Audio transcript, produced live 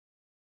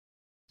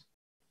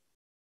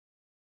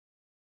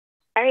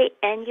All right,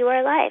 and you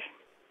are live.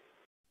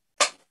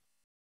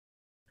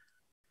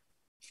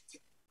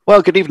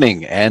 Well, good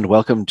evening, and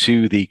welcome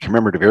to the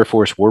Commemorative Air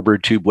Force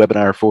Warbird Tube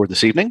webinar for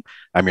this evening.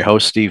 I'm your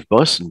host, Steve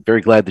Buss, and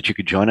very glad that you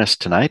could join us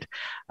tonight.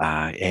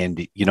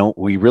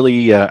 We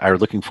really are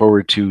looking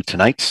forward to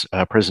tonight's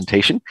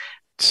presentation.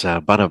 It's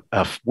about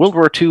a World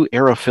War II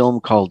era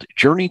film called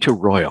Journey to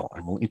Royal,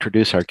 and we'll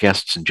introduce our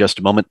guests in just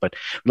a moment, but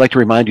we'd like to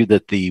remind you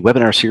that the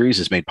webinar series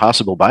is made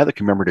possible by the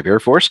Commemorative Air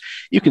Force.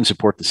 You can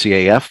support the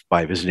CAF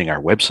by visiting our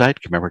website,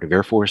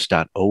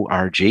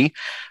 commemorativeairforce.org.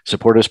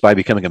 Support us by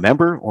becoming a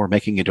member or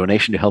making a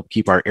donation to help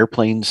keep our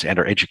airplanes and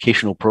our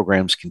educational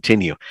programs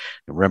continue.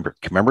 And remember,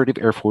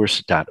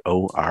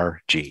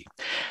 commemorativeairforce.org.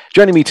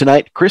 Joining me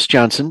tonight, Chris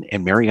Johnson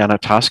and Mariana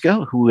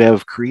Tosca, who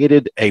have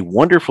created a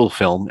wonderful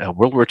film, a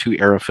World War II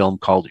era film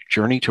called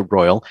Journey to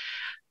Royal.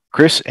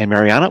 Chris and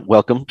Mariana,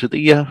 welcome to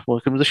the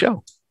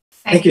show.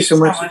 Thank you so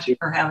much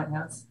for having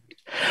us.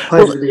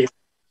 Pleasure to be here.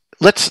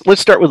 Let's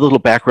start with a little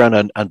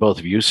background on both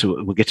of you,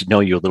 so we'll get to know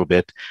you a little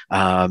bit.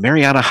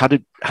 Mariana, how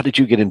did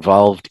you get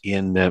involved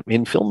in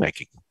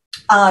filmmaking?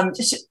 I'm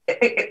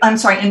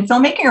sorry, in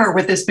filmmaking or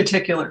with this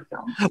particular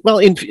film? Well,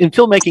 in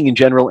filmmaking in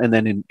general, and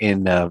then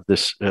in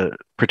this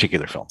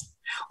particular film.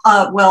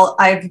 Well,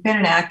 I've been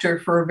an actor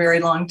for a very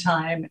long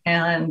time,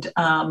 and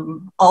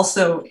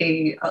also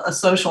a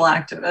social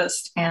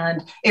activist.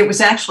 And it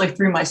was actually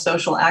through my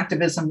social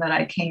activism that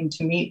I came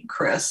to meet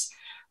Chris.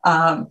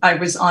 I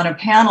was on a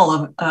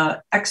panel of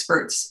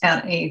experts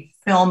at a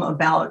film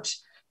about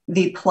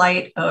the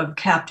plight of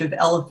captive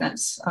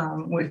elephants,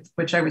 with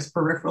which I was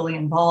peripherally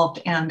involved.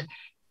 And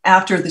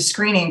after the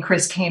screening,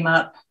 Chris came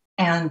up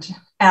and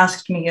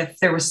asked me if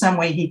there was some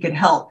way he could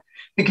help,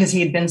 because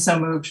he had been so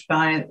moved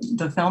by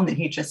the film that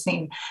he'd just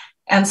seen.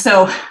 And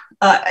so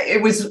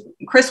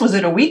Chris, was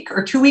it a week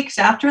or 2 weeks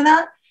after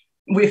that?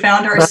 We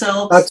found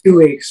ourselves— About 2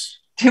 weeks.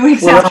 2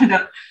 weeks after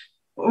that,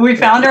 we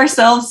found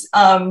ourselves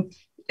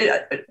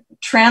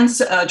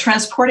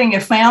transporting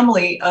a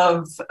family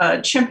of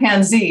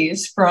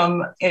chimpanzees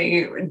from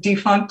a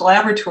defunct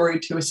laboratory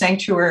to a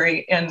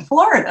sanctuary in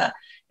Florida.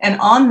 And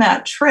on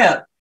that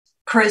trip,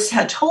 Chris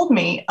had told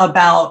me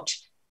about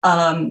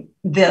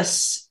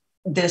this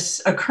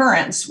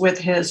occurrence with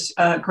his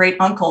great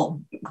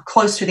uncle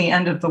close to the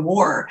end of the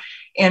war,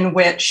 in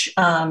which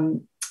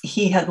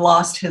he had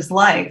lost his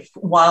life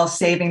while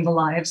saving the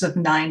lives of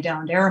 9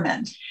 downed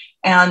airmen.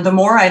 And the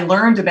more I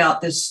learned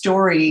about this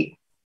story,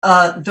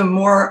 the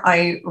more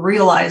I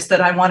realized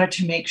that I wanted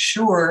to make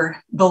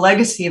sure the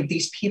legacy of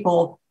these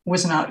people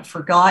was not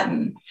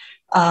forgotten.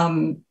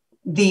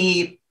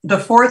 The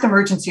 4th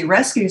Emergency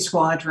Rescue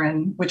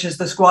Squadron, which is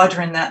the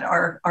squadron that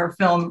our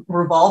film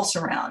revolves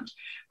around,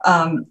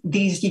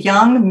 these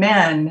young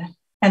men,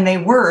 and they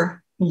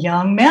were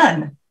young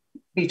men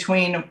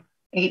between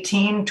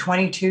 18,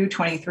 22,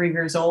 23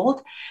 years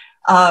old,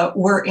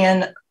 were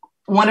in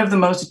one of the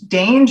most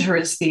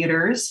dangerous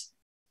theaters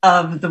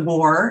of the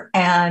war,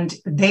 and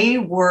they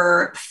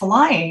were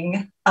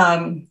flying.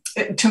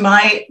 To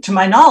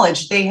my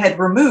knowledge, they had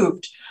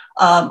removed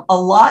a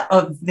lot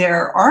of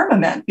their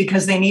armament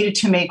because they needed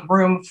to make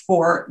room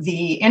for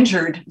the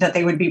injured that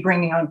they would be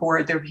bringing on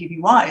board their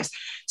PBYs.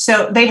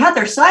 So they had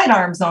their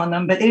sidearms on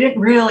them, but they didn't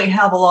really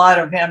have a lot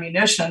of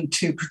ammunition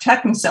to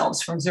protect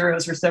themselves from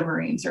Zeros or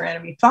submarines or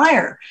enemy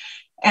fire.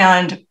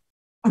 And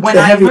when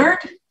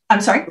I'm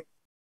sorry?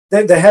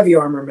 The heavy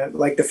armament,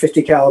 like the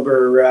 50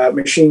 caliber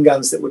machine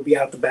guns that would be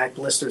out the back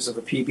blisters of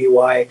a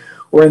PBY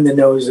or in the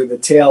nose or the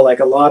tail, like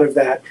a lot of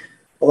that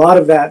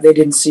they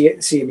didn't see a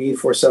need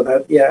for.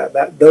 So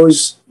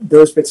those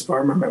bits of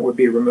armament would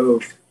be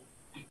removed.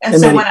 And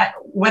so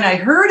when I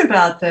heard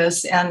about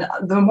this, and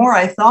the more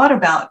I thought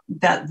about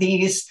that,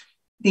 these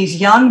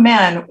young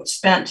men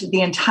spent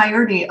the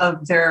entirety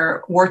of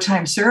their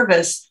wartime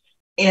service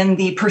in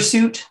the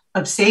pursuit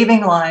of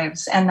saving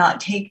lives and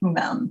not taking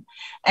them.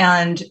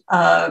 And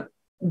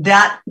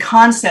that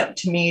concept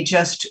to me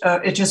just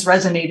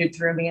resonated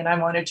through me, and I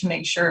wanted to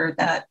make sure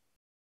that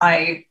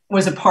I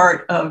was a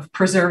part of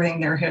preserving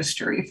their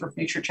history for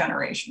future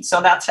generations. So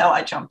that's how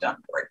I jumped on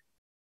board.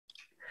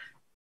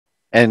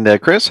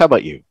 And Chris, how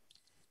about you?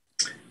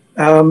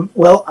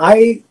 Well,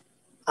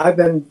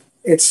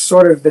 it's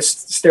sort of this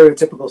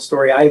stereotypical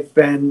story. I've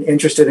been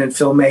interested in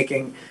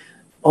filmmaking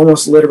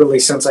almost literally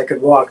since I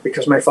could walk,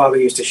 because my father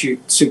used to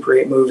shoot Super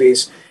 8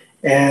 movies.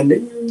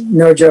 And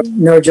no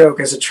joke,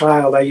 as a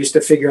child, I used to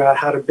figure out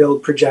how to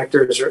build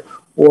projectors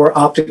or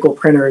optical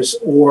printers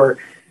or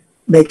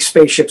make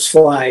spaceships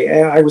fly.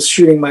 I was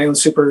shooting my own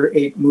Super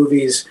 8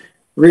 movies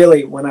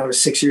really when I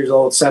was 6 years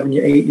old, 7,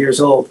 8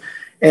 years old.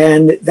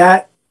 And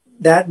that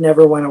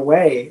never went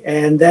away.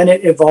 And then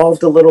it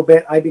evolved a little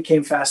bit. I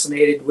became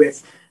fascinated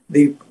with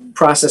the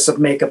process of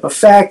makeup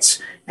effects,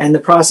 and the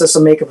process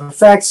of makeup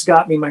effects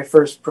got me my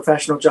first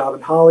professional job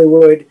in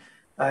Hollywood,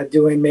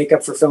 doing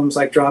makeup for films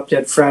like Drop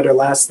Dead Fred or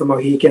Last of the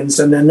Mohicans.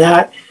 And then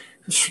that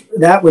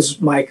was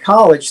my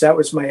college. That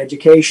was my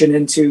education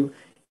into,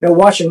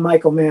 watching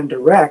Michael Mann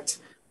direct.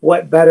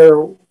 What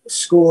better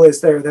school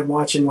is there than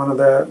watching one of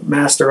the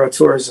master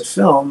auteurs of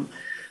film?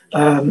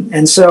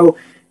 And so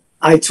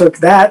I took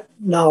that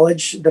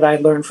knowledge that I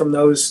learned from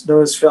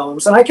those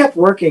films, and I kept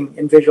working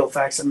in visual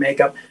effects and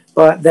makeup.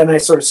 But then I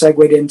sort of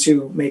segued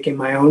into making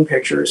my own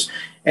pictures,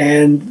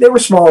 and they were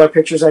smaller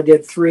pictures. I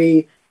did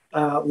 3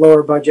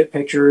 lower budget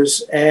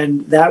pictures,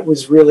 and that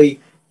was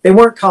really, they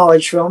weren't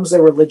college films; they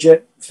were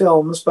legit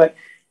films. But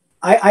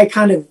I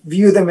kind of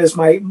view them as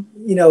my,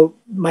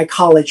 my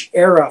college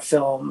era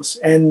films,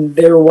 and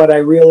they're what I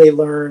really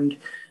learned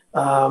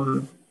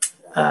about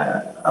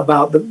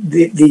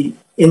the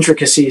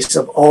intricacies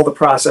of all the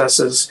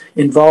processes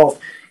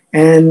involved.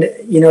 And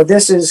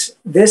this is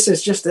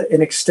just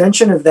an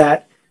extension of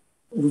that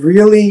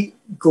really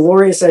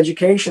glorious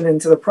education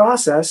into the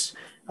process.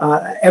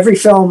 Every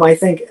film, I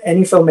think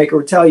any filmmaker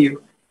would tell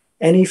you,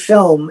 any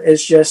film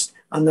is just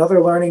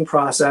another learning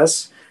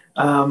process,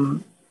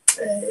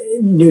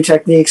 new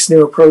techniques,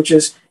 new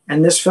approaches.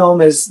 And this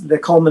film is the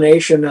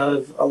culmination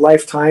of a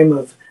lifetime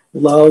of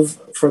love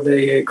for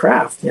the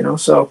craft,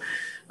 So,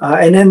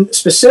 and then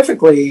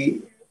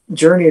specifically,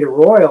 Journey to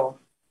Royal,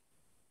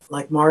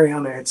 like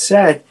Mariana had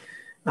said,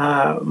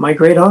 my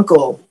great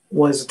uncle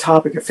was a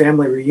topic of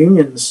family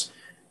reunions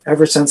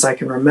ever since I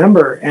can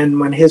remember. And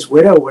when his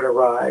widow would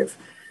arrive,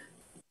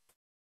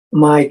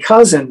 my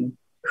cousin,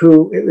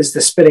 who it was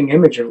the spitting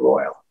image of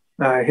Royal,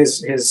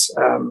 his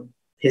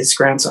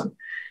grandson,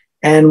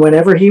 and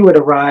whenever he would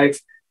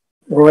arrive,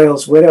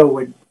 Royal's widow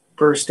would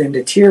burst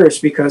into tears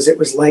because it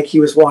was like he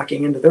was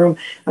walking into the room.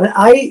 And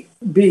I,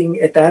 being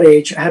at that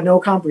age, had no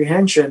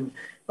comprehension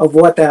of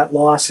what that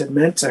loss had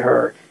meant to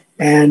her.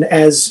 And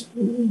as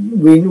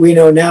we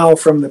know now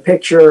from the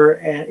picture,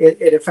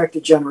 it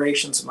affected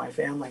generations of my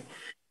family.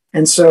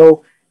 And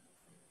so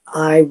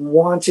I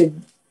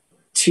wanted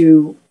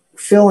to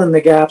fill in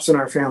the gaps in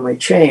our family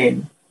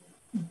chain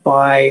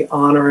by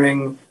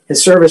honoring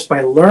his service,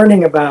 by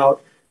learning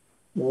about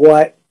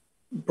what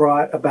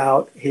brought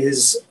about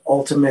his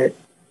ultimate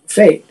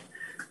fate.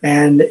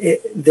 And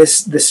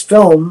this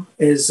film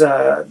is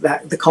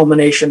the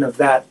culmination of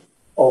that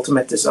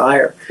ultimate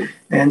desire.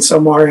 And so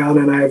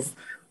Mariana and I have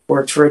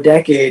worked for a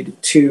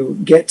decade to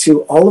get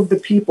to all of the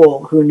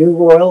people who knew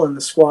Royal and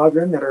the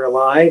squadron that are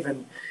alive,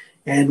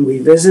 and we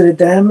visited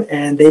them,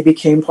 and they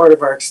became part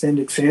of our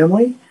extended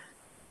family.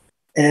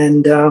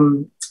 And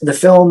the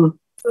film,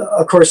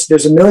 of course,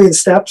 there's a million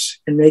steps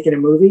in making a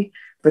movie,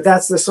 but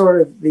that's the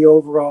sort of the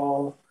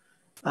overall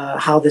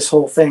how this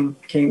whole thing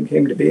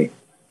came to be.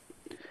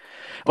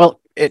 Well,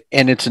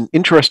 and it's an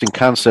interesting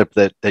concept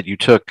that you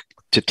took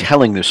to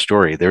telling this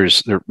story. There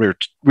are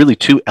really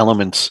 2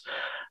 elements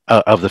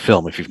of the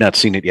film. If you've not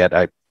seen it yet,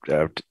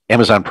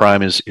 Amazon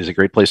Prime is a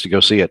great place to go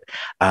see it.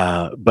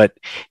 But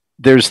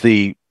there's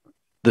the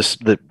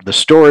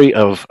story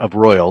of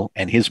Royal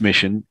and his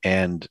mission,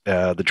 and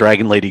the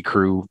Dragon Lady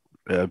crew,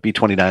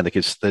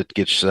 B-29 that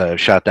gets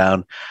shot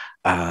down,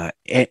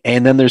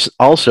 and then there's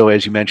also,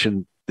 as you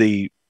mentioned,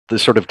 the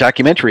sort of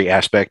documentary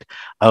aspect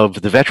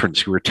of the veterans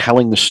who are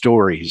telling the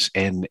stories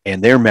and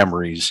their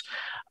memories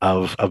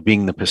of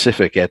being in the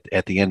Pacific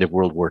at the end of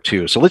World War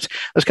II. So let's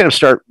kind of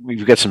start.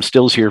 We've got some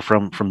stills here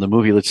from the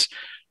movie. Let's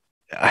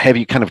have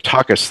you kind of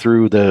talk us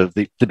through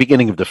the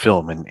beginning of the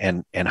film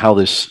and how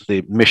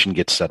the mission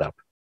gets set up.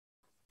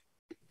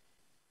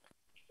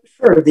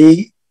 Sure.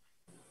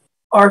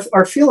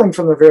 Our feeling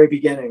from the very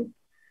beginning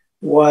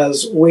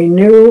was we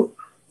knew,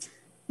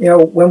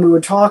 when we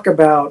would talk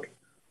about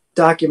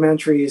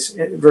documentaries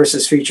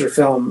versus feature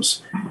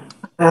films,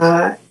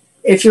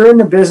 if you're in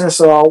the business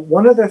at all,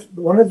 one of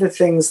the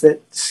things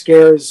that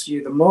scares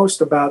you the most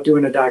about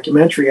doing a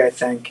documentary, I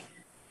think,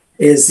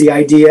 is the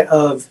idea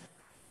of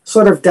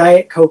sort of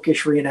Diet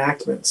Coke-ish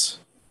reenactments,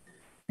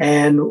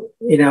 and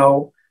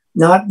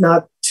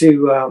not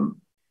to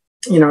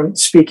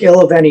speak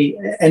ill of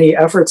any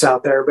efforts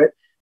out there, but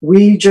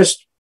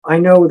I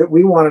know that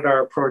we wanted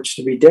our approach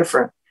to be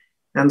different,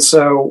 and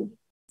so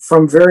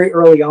from very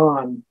early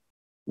on,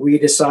 we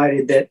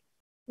decided that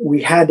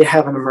we had to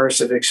have an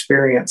immersive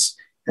experience.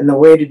 And the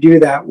way to do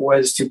that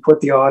was to put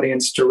the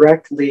audience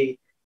directly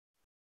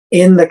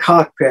in the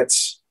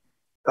cockpits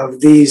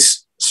of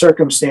these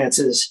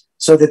circumstances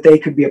so that they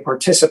could be a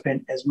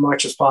participant as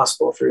much as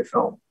possible through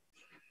film.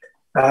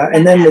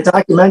 And then the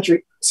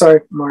documentary,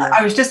 sorry, Maria.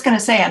 I was just going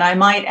to say, and I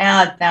might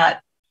add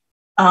that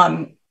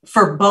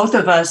for both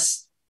of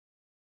us,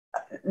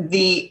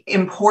 the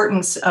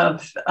importance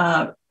of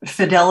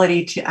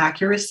fidelity to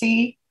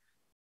accuracy,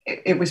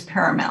 it was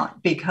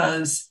paramount,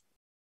 because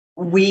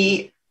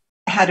we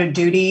had a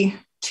duty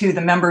to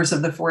the members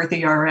of the 4th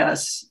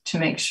ERS to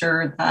make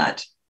sure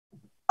that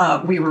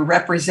we were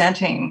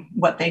representing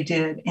what they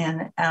did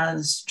in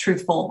as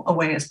truthful a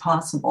way as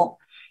possible.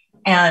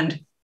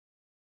 And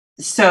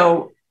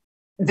so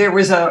there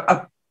was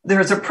a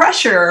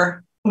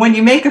pressure when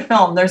you make a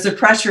film. There's a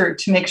pressure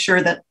to make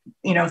sure that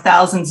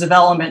thousands of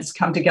elements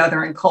come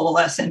together and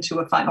coalesce into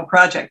a final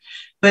project.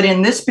 But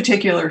in this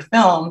particular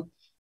film,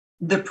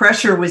 the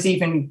pressure was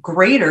even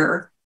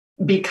greater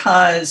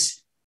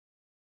because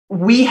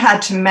we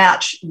had to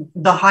match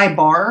the high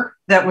bar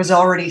that was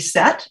already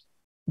set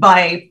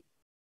by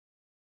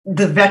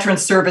the veteran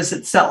service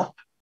itself.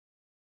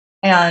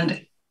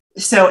 And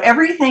So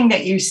everything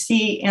that you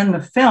see in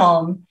the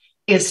film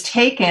is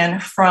taken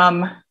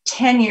from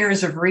 10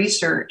 years of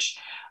research,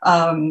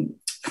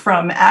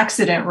 from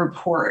accident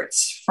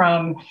reports,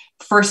 from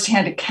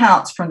firsthand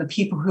accounts from the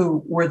people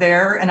who were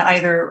there and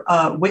either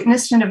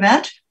witnessed an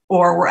event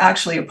or were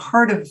actually a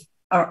part of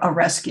a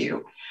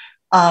rescue.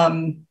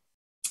 And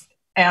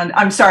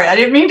I'm sorry, I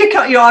didn't mean to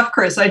cut you off,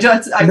 Chris. I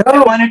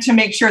wanted to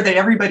make sure that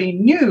everybody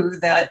knew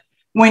that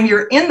when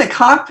you're in the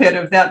cockpit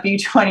of that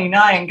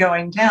B-29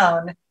 going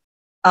down,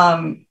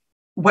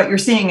 what you're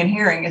seeing and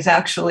hearing is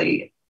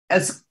actually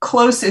as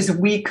close as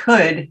we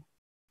could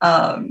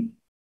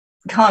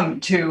come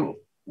to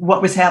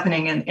what was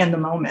happening in the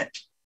moment.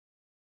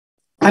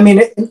 I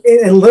mean,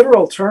 in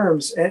literal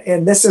terms,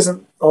 and this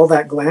isn't all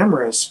that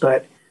glamorous,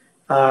 but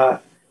I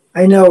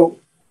know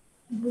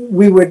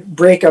we would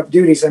break up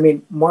duties. I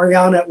mean,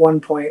 Mariana at one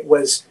point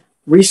was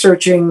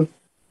researching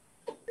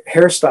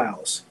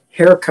hairstyles,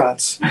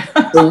 haircuts,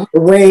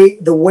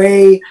 the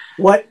way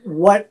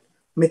what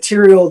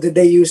material did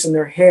they use in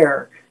their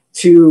hair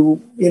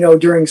to,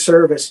 during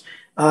service.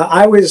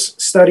 I was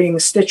studying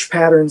stitch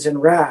patterns in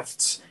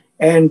rafts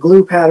and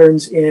glue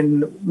patterns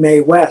in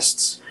Mae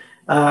Wests,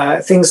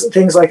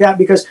 things like that,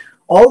 because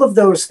all of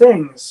those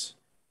things,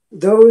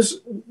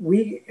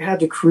 we had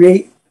to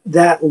create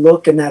that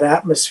look and that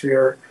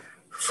atmosphere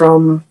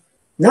from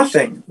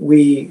nothing.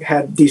 We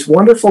had these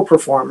wonderful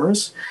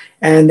performers,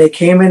 and they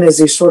came in as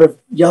these sort of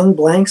young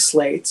blank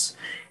slates,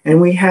 and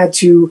we had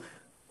to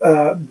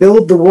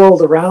build the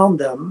world around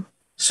them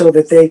so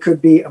that they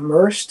could be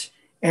immersed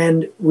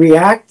and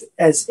react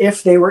as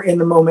if they were in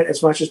the moment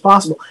as much as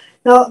possible.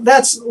 Now,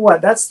 that's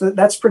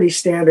pretty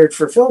standard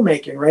for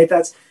filmmaking, right?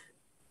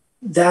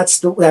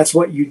 That's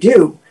what you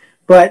do.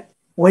 But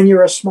when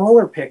you're a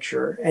smaller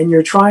picture and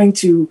you're trying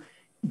to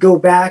go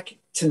back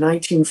to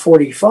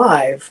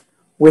 1945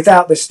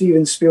 without the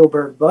Steven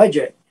Spielberg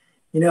budget,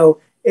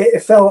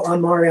 it fell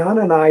on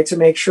Mariana and I to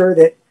make sure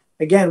that,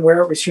 again, where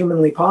it was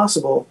humanly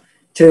possible,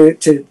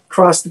 to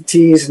cross the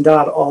T's and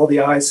dot all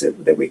the I's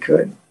that we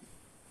could.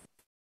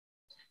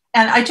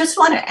 And I just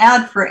want to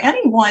add, for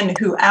anyone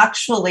who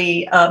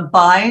actually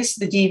buys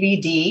the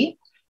DVD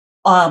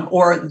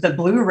or the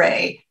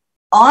Blu-ray,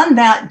 on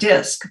that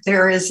disc,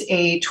 there is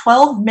a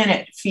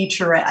 12-minute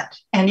featurette,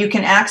 and you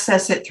can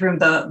access it through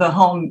the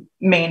home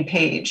main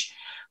page.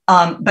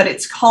 But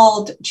it's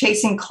called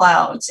Chasing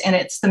Clouds, and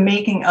it's the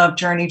making of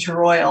Journey to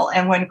Royal.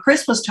 And when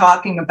Chris was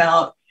talking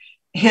about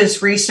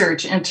his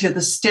research into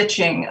the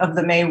stitching of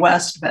the Mae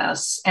West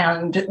vests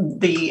and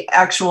the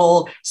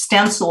actual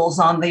stencils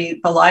on the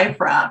life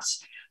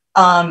rafts,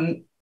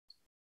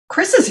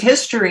 Chris's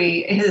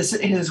history,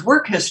 his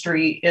work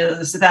history,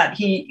 is that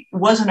he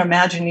was an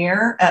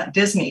Imagineer at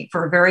Disney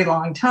for a very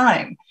long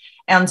time.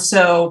 And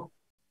so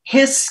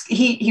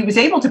he was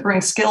able to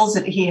bring skills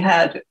that he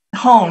had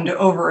honed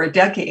over a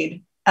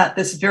decade at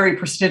this very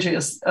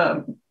prestigious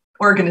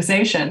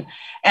organization.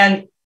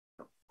 And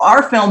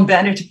our film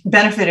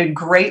benefited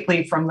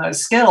greatly from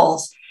those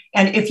skills.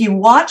 And if you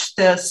watch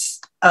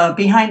this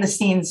behind the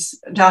scenes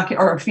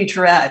or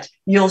featurette,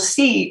 you'll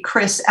see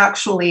Chris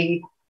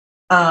actually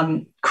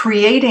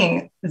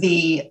creating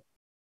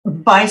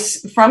by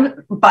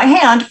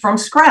hand from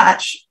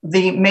scratch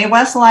the Mae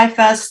West life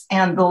vests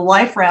and the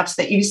life rafts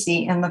that you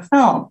see in the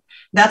film.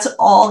 That's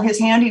all his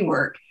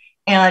handiwork.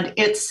 And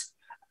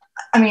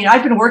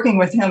I've been working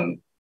with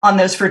him on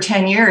this for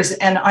 10 years,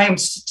 and I am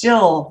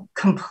still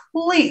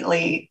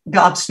completely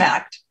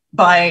gobsmacked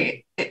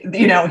by,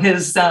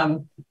 his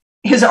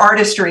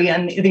artistry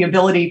and the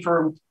ability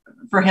for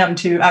him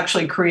to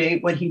actually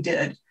create what he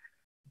did.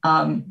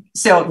 Well,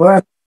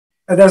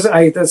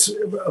 that's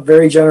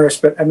very generous,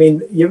 but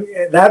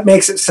that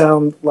makes it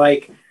sound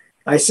like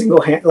I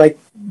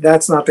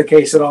that's not the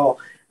case at all.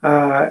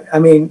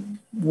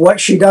 What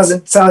she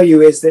doesn't tell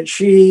you is that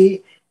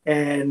she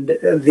and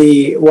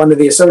one of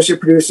the associate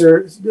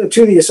producers,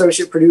 two of the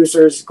associate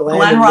producers,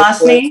 Glenn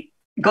Rosny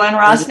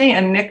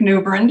and Nick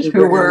Newbrand,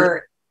 who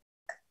were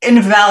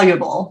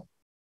invaluable.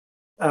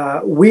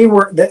 We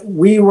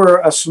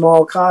were a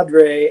small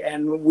cadre,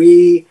 and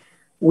we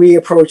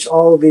approached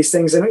all of these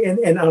things,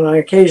 and on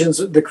occasions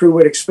the crew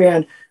would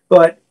expand.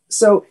 But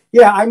so,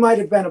 yeah, I might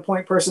have been a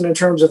point person in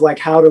terms of like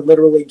how to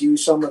literally do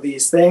some of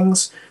these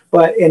things,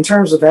 but in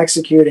terms of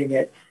executing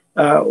it,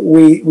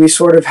 we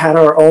sort of had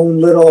our own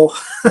little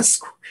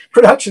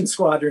production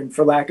squadron,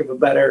 for lack of a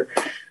better,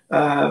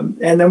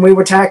 and then we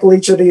would tackle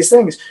each of these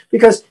things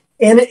because,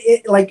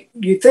 like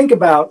you think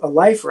about a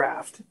life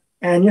raft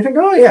and you think,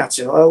 oh yeah, it's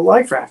a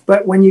life raft.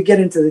 But when you get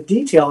into the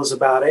details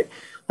about it,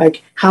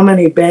 like how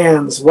many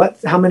bands,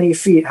 how many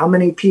feet, how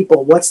many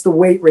people, what's the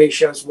weight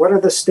ratios, what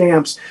are the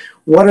stamps,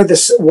 what are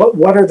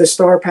the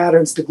star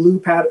patterns, the glue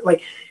pattern,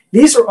 like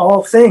these are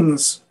all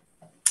things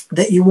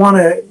that you want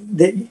to,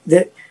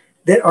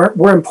 that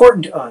were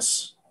important to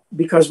us,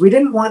 because we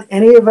didn't want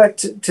any of it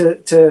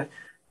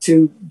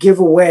to give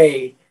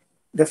away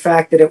the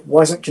fact that it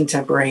wasn't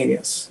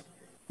contemporaneous.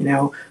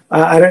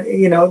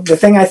 The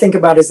thing I think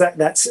about is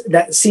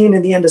that scene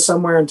in the end of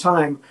Somewhere in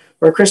Time,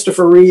 where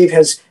Christopher Reeve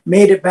has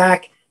made it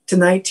back to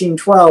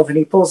 1912, and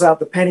he pulls out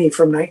the penny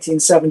from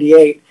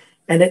 1978,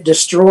 and it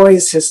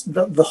destroys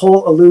the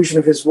whole illusion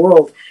of his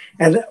world.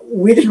 And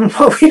we didn't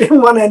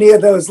want any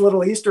of those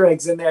little Easter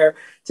eggs in there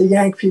to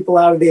yank people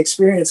out of the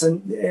experience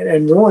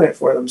and ruin it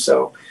for them.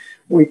 So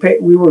we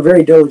were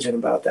very diligent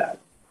about that.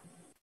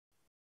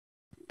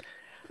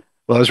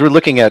 Well, as we're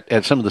looking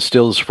at some of the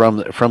stills from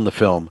the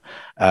film,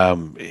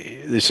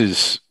 this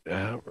is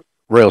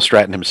Royal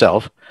Stratton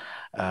himself.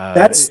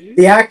 That's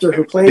the actor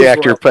who plays the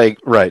actor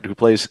Royal.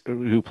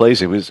 who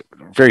plays it. Was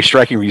very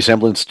striking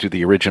resemblance to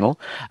the original,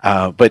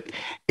 but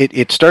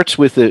it starts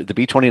with the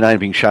B-29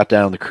 being shot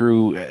down. The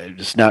crew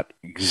is not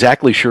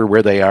exactly sure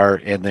where they are,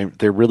 and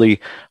they're really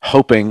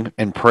hoping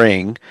and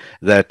praying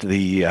that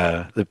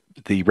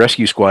the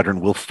rescue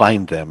squadron will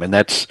find them, and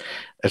that's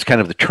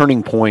kind of the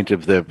turning point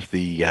of the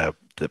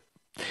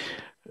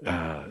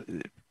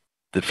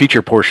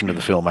feature portion of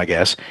the film, I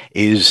guess,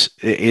 is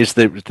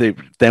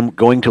them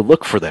going to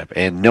look for them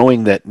and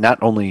knowing that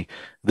not only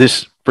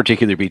this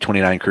particular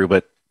B-29 crew,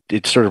 but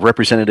it's sort of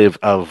representative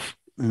of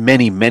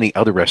many, many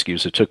other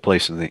rescues that took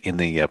place in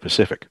the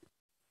Pacific.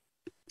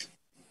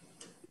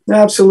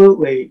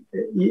 Absolutely,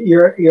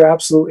 you're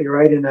absolutely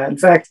right in that. In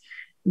fact,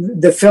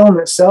 the film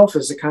itself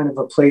is a kind of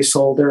a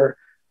placeholder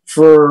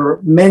for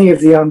many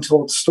of the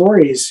untold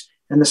stories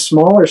and the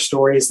smaller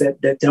stories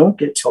that don't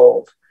get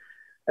told.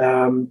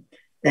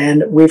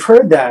 And we've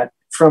heard that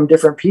from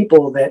different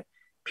people, that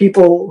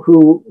people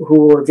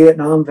who are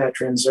Vietnam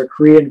veterans or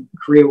the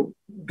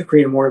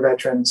Korean War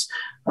veterans,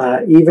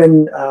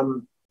 even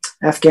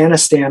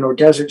Afghanistan or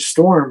Desert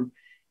Storm,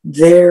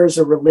 there's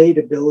a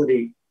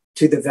relatability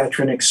to the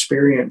veteran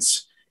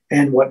experience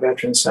and what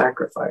veterans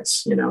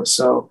sacrifice,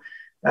 So,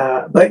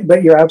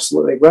 but you're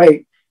absolutely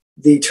right.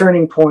 The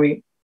turning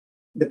point,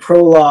 the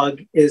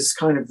prologue, is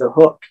kind of the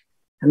hook,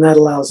 and that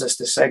allows us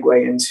to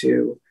segue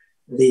into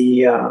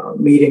the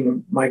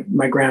meeting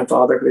my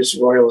grandfather, who's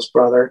Royal's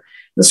brother,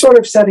 and sort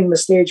of setting the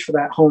stage for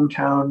that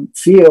hometown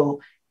feel,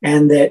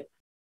 and that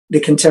the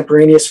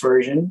contemporaneous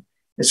version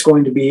is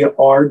going to be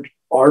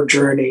our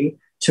journey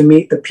to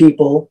meet the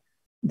people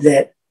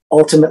that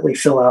ultimately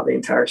fill out the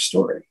entire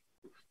story.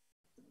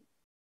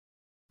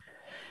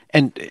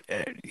 And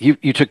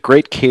you took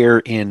great care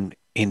in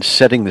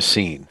setting the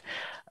scene.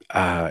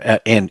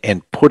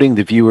 And putting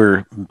the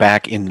viewer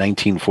back in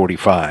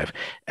 1945.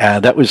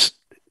 That was,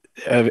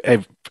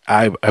 I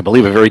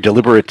believe, a very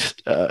deliberate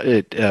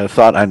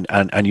thought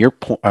on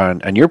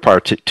your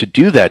part to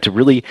do that, to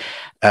really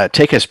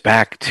take us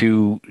back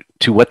to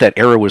what that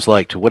era was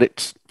like, to what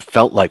it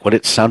felt like, what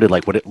it sounded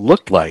like, what it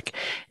looked like.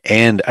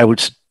 And I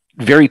was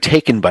very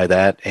taken by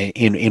that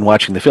in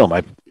watching the film.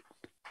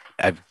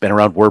 I've been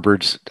around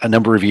warbirds a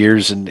number of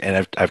years,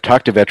 and I've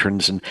talked to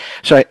veterans, and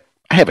so I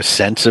have a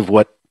sense of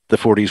what the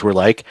 40s were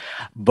like,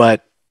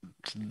 but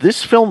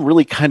this film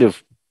really kind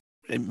of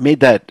made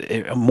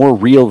that more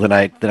real than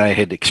I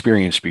had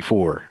experienced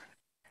before.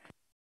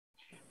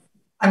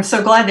 I'm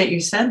so glad that you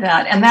said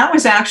that, and that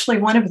was actually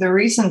one of the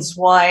reasons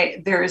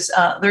why there's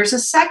a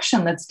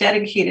section that's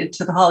dedicated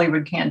to the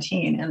Hollywood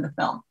Canteen in the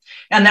film,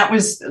 and that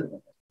was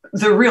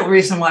the real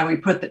reason why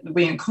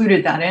we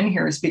included that in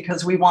here, is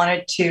because we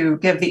wanted to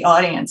give the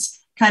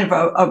audience kind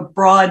of a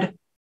broad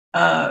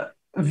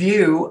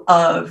view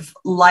of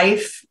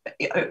life,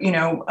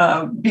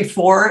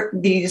 before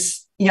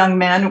these young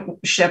men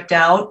shipped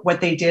out, what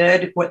they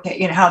did,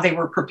 how they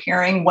were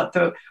preparing, what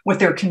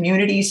their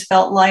communities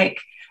felt like,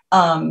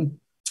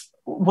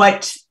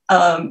 what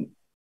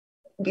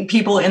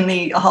people in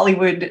the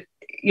Hollywood,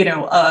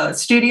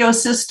 studio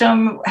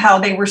system, how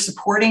they were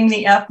supporting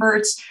the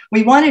efforts.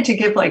 We wanted to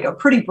give like a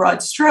pretty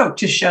broad stroke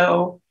to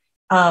show,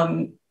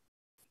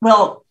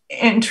 well,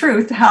 in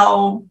truth,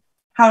 how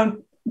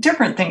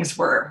different things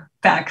were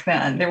back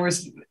then. There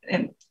was,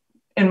 in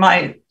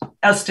my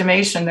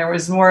estimation, there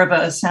was more of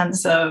a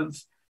sense of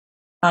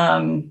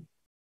kind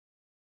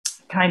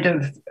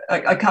of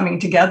a coming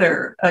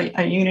together,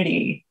 a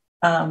unity,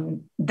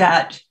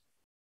 that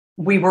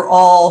we were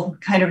all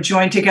kind of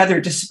joined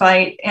together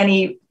despite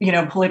any,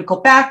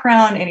 political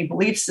background, any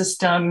belief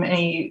system,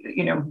 any,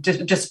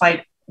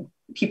 despite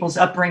people's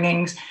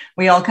upbringings.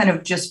 We all kind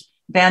of just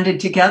banded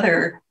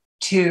together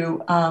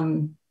to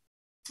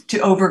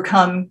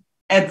overcome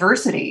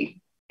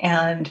adversity.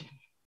 And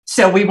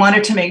so we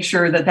wanted to make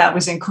sure that that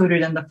was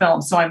included in the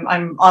film. So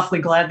I'm awfully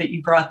glad that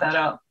you brought that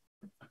up.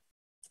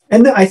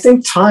 And I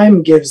think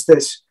time gives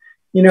this,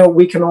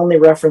 we can only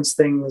reference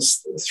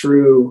things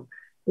through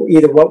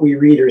either what we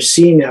read or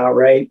see now,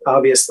 right?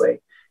 Obviously.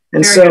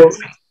 And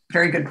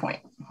very good point.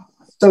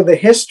 So the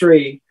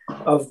history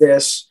of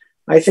this,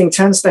 I think,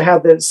 tends to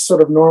have this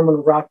sort of Norman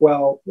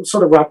Rockwell,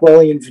 sort of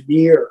Rockwellian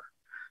veneer,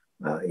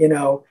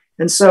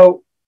 and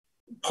so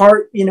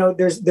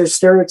there's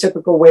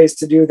stereotypical ways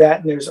to do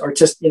that. And there's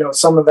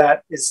some of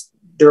that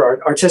there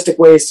are artistic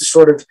ways to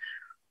sort of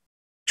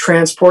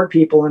transport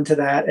people into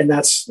that. And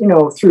that's,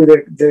 through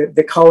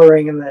the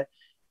coloring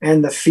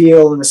and the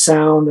feel and the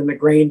sound and the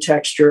grain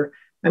texture.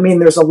 I mean,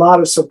 there's a lot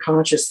of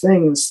subconscious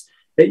things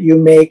that you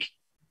make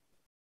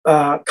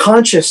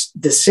conscious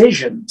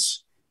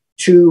decisions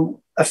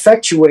to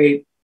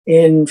effectuate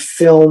in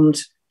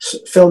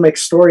filmic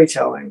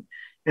storytelling.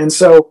 And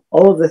so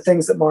all of the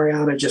things that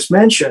Mariana just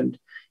mentioned,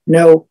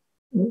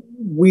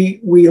 we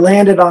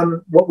landed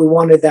on what we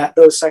wanted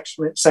those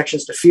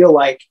sections to feel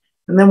like,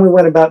 and then we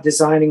went about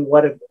designing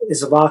what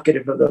is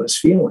evocative of those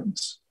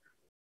feelings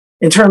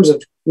in terms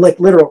of like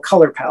literal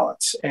color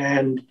palettes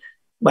and,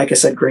 like I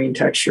said, green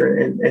texture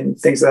and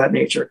things of that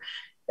nature.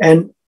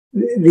 And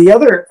the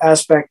other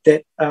aspect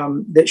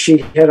that she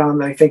hit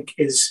on, I think,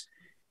 is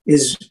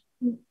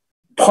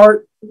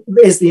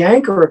the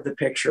anchor of the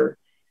picture,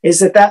 is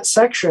that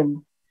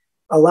section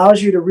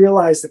allows you to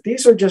realize that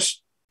these are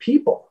just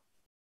people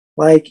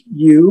like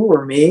you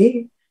or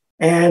me,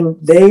 and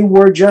they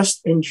were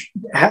just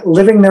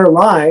living their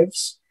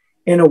lives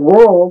in a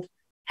world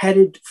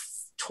headed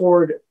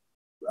toward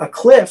a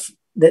cliff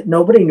that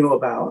nobody knew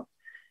about.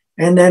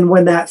 And then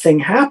when that thing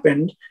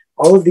happened,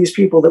 all of these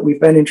people that we've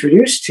been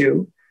introduced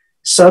to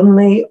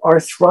suddenly are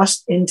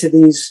thrust into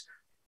these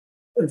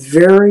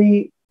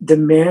very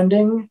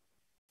demanding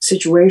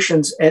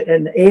situations at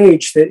an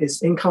age that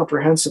is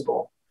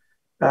incomprehensible,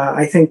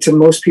 I think, to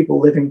most people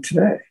living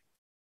today.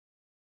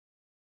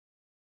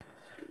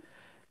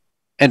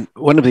 And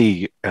one of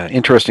the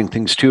interesting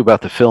things too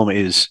about the film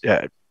is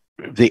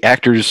the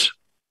actors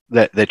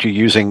that you're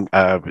using.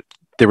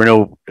 There were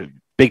no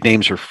big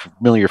names or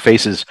familiar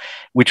faces,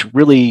 which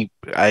really,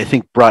 I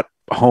think, brought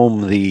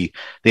home the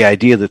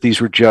idea that these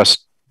were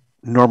just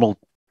normal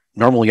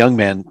young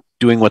men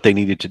doing what they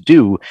needed to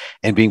do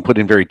and being put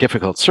in very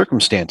difficult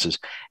circumstances.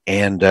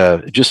 And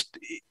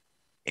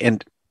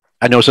and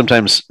I know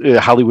sometimes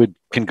Hollywood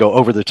can go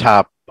over the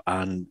top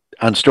on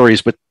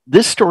stories, but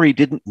this story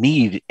didn't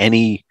need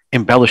any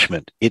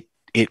embellishment.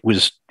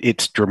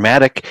 It's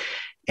dramatic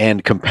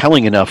and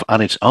compelling enough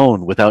on its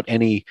own without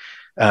any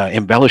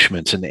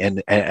embellishments,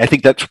 and I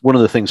think that's one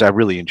of the things I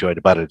really enjoyed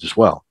about it as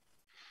well.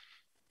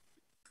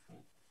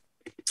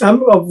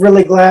 I'm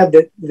really glad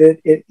that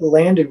it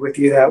landed with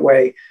you that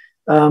way.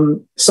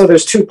 So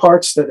there's two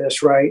parts to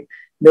this, right?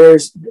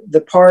 There's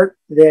the part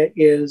that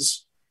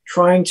is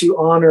trying to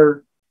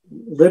honor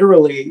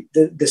literally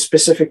the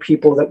specific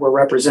people that we're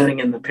representing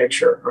in the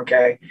picture,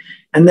 okay?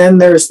 And then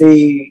there's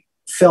the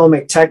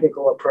filmic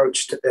technical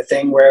approach to the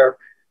thing where,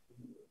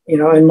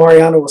 and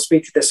Mariana will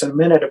speak to this in a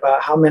minute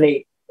about how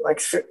many,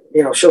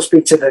 she'll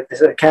speak to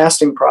the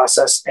casting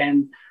process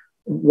and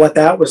what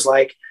that was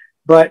like.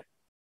 But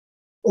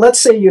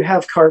let's say you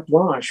have carte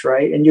blanche,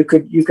 right? And you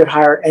could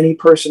hire any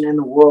person in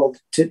the world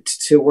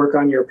to work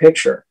on your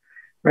picture,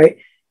 right?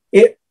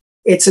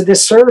 It's a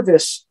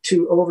disservice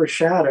to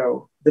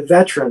overshadow the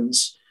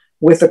veterans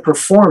with a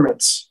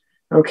performance,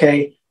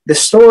 okay? The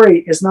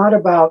story is not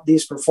about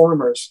these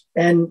performers,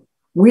 and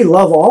we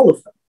love all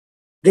of them.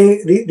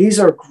 These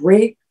are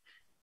great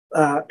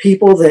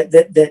people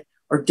that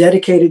are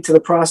dedicated to the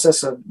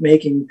process of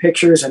making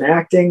pictures and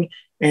acting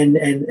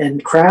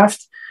and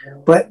craft,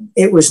 but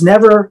it was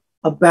never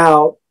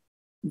about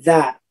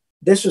that.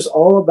 This was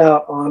all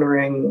about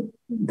honoring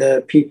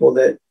the people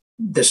that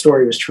the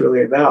story was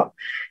truly about.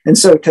 And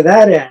so to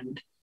that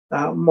end,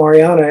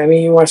 Mariana, I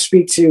mean, you want to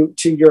speak to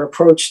your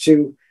approach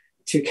to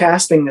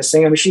casting this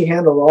thing? I mean, she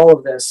handled all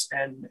of this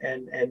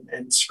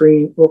and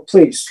screen. Well,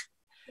 please.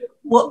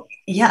 Well,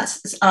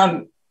 yes.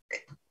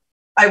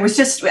 I was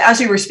just,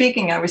 as you were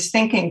speaking, I was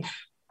thinking,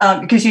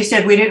 because you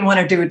said we didn't want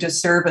to do a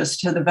disservice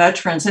to the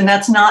veterans, and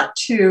that's not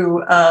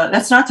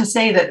to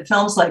say that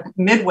films like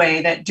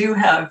Midway that do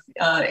have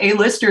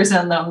A-listers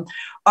in them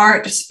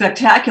aren't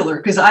spectacular,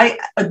 because I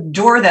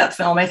adore that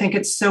film. I think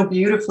it's so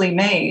beautifully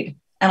made,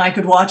 and I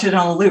could watch it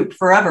on a loop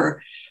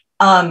forever.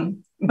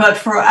 But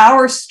for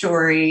our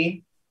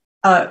story,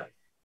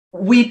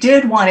 we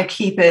did want to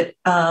keep it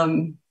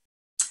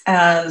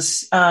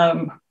as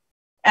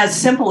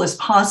simple as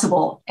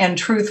possible and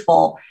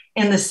truthful,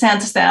 in the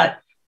sense that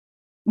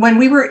when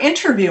we were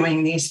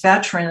interviewing these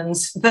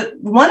veterans,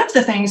 one of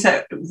the things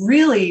that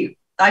really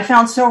I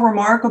found so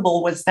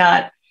remarkable was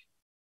that,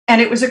 and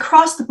it was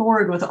across the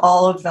board with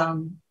all of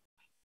them,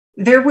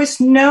 there was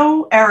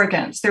no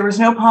arrogance, there was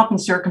no pomp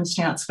and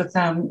circumstance with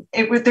them.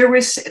 There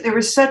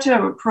was such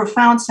a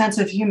profound sense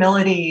of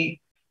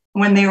humility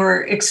when they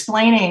were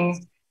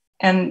explaining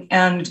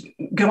and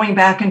going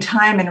back in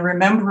time and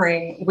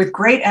remembering with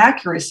great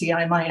accuracy,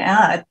 I might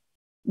add,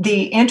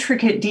 the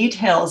intricate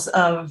details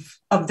of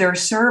their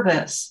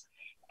service.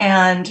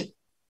 And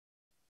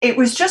it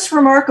was just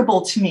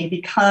remarkable to me,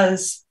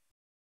 because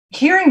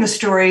hearing the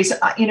stories,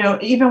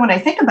 even when I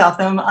think about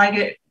them,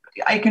 I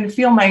can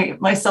feel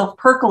myself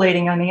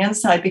percolating on the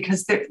inside,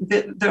 because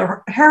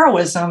the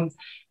heroism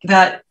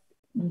that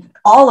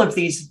all of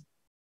these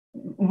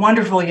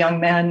wonderful young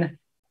men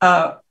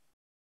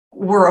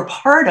were a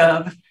part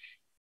of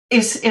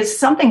is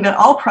something that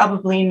I'll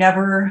probably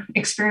never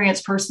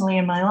experience personally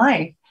in my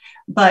life.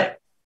 But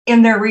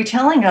in their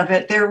retelling of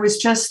it,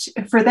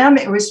 for them,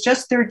 it was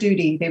just their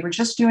duty. They were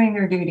just doing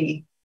their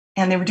duty,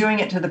 and they were doing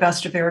it to the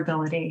best of their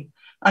ability.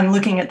 I'm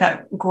looking at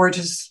that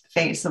gorgeous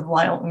face of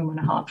Lyle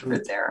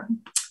Umenhofer there.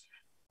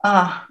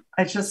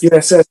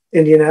 Yes,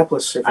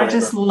 Indianapolis survivor. I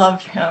just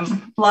love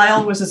him.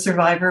 Lyle was a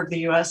survivor of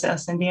the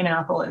USS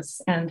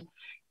Indianapolis, and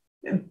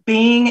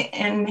being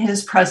in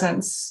his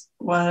presence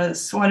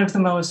was one of the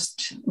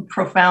most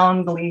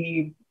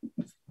profoundly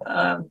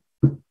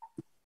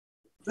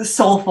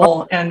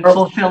soulful and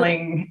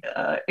fulfilling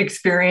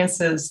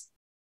experiences.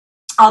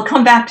 I'll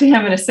come back to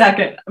him in a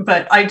second,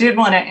 but I did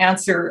want to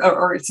answer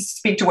or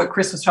speak to what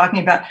Chris was talking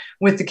about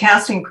with the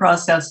casting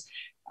process.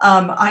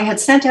 I had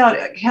sent out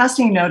a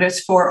casting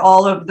notice for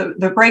all of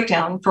the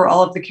breakdown for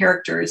all of the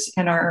characters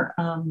in our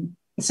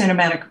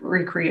cinematic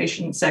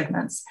recreation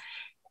segments.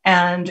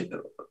 And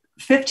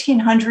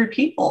 1,500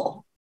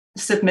 people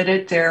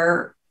submitted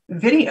their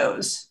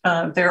videos,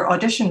 their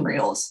audition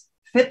reels.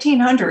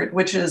 1,500,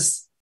 which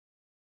is,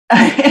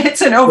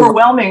 it's an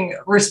overwhelming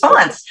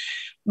response.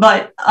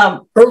 But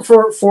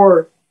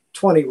for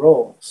 20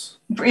 roles.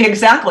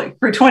 Exactly,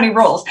 for 20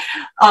 roles.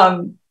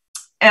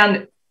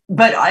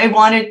 But I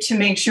wanted to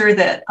make sure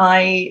that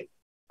I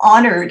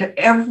honored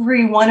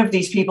every one of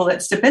these people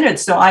that submitted.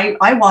 So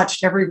I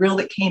watched every reel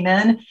that came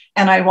in,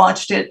 and I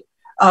watched it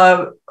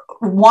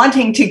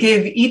wanting to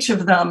give each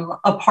of them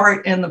a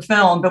part in the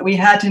film, but we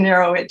had to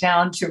narrow it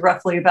down to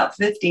roughly about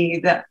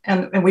 50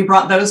 and we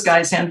brought those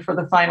guys in for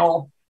the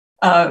final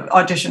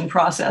audition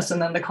process and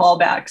then the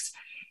callbacks.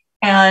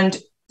 And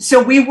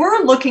so we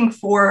were looking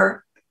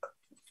for,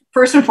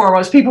 first and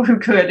foremost, people who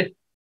could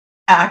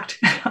act,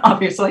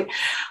 obviously.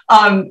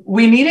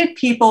 We needed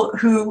people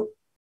who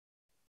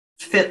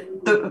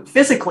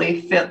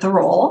physically fit the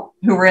role,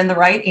 who were in the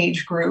right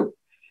age group,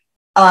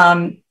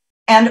 and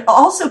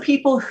also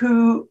people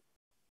who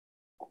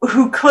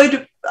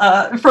could,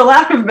 for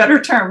lack of a better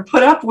term,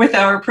 put up with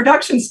our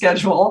production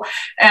schedule,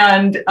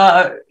 and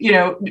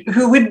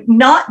who would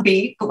not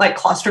be like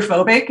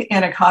claustrophobic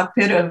in a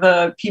cockpit of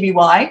a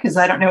PBY, because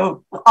I don't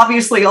know,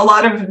 obviously a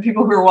lot of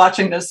people who are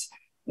watching this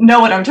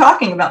know what I'm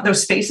talking about.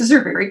 Those spaces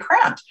are very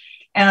cramped,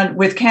 and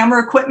with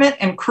camera equipment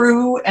and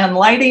crew and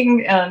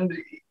lighting, and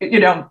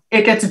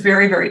it gets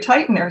very, very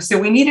tight in there. So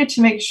we needed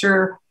to make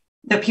sure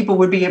that people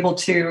would be able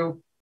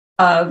to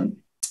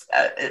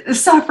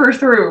suffer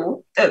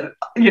through,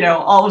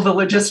 all of the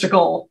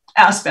logistical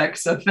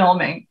aspects of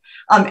filming,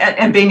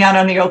 and being out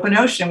on the open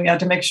ocean. We had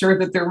to make sure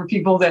that there were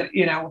people that,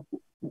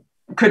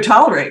 could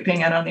tolerate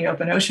being out on the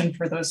open ocean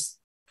for those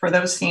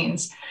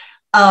scenes.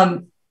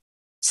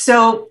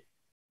 So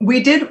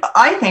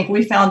I think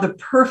we found the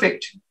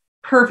perfect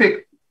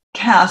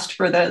cast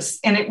for this.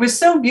 And it was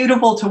so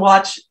beautiful to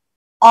watch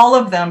all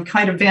of them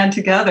kind of band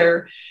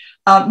together,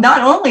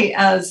 not only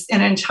as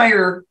an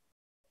entire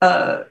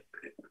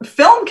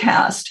film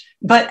cast,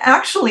 but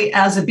actually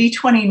as a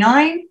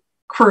B-29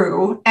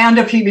 crew and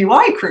a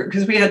PBY crew,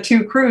 because we had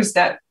two crews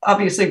that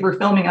obviously were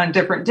filming on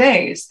different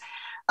days.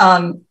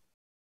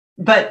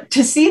 But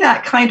to see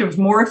that kind of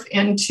morph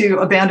into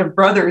a band of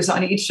brothers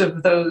on each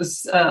of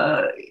those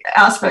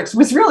aspects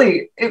was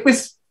it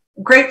was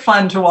great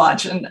fun to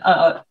watch. And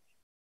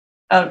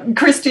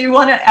Chris, do you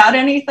want to add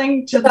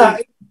anything to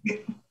that?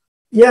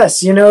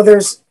 Yes,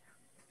 there's,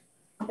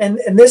 and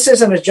this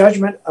isn't a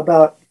judgment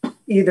about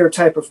either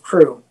type of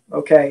crew,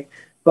 okay?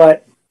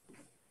 But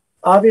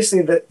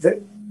obviously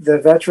the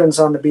veterans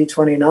on the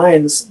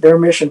B-29s, their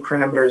mission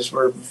parameters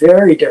were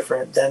very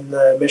different than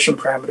the mission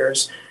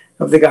parameters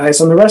of the guys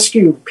on the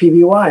rescue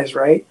PBYs,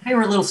 right? They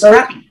were a little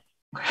scrappy.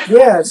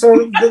 Yeah, so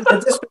the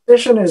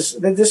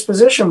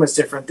disposition was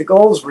different. The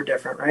goals were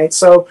different, right?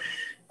 So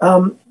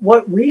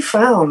what we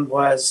found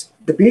was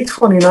the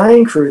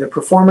B-29 crew, the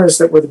performers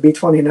that were the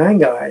B-29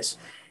 guys,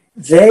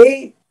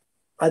 they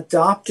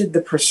adopted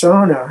the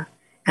persona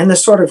and the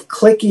sort of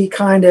cliquey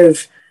kind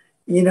of,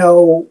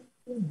 the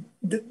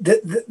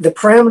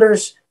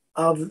parameters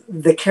of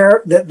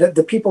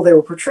the people they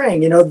were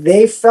portraying.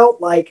 They felt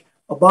like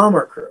a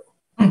bomber crew.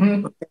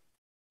 Mm-hmm.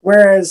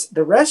 Whereas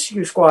the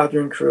rescue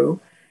squadron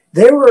crew,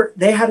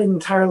 they had an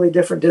entirely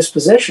different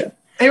disposition.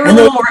 They were a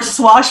little more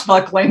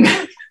swashbuckling.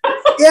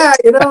 Yeah,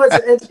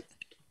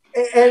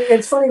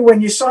 it's funny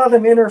when you saw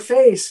them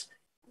interface,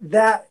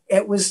 that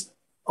it was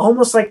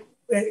almost like,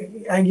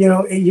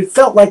 you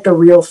felt like the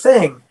real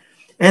thing.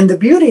 And the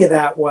beauty of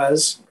that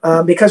was,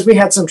 because we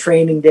had some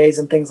training days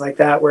and things like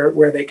that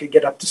where they could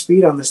get up to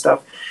speed on the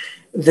stuff,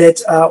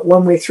 that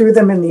when we threw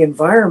them in the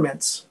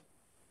environments,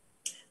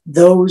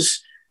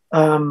 those,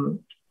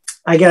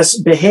 I guess,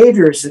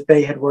 behaviors that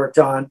they had worked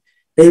on,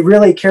 they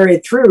really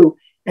carried through.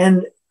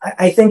 And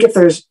I think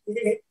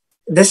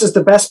this is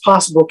the best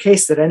possible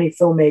case that any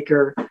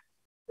filmmaker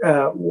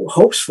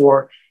hopes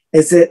for,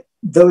 is that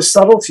those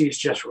subtleties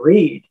just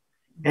read.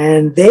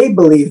 And they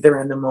believe they're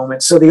in the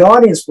moment. So the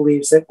audience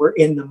believes that we're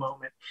in the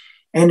moment,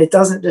 and it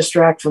doesn't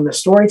distract from the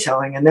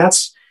storytelling. And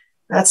that's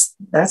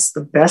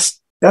the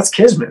best, that's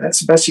kismet.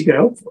 That's the best you could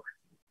hope for.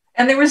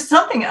 And there was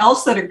something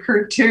else that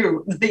occurred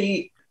too.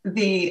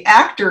 The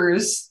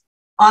actors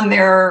on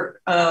their,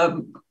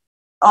 on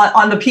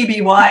the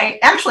PBY,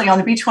 actually on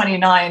the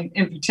B-29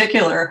 in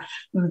particular,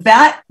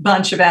 that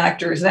bunch of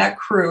actors, that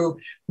crew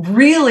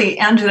really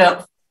ended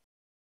up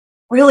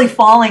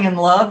falling in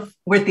love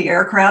with the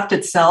aircraft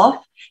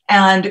itself.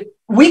 And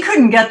we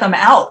couldn't get them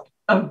out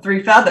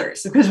Three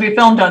Feathers, because we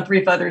filmed on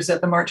Three Feathers at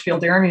the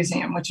Marchfield Air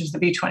Museum, which is the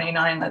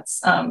B-29.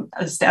 That's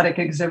a static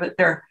exhibit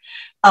there.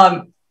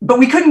 But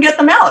we couldn't get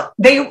them out.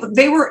 They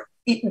were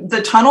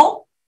the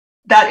tunnel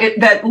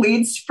that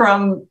leads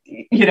from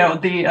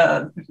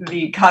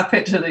the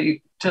cockpit to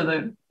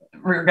the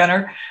rear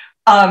gunner.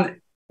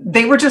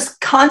 They were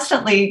just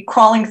constantly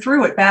crawling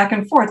through it back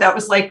and forth. That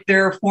was like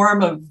their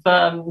form of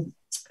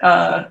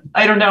I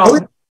don't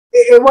know.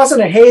 It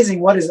wasn't a hazing.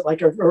 What is it,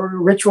 like a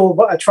ritual,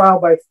 a trial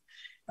by?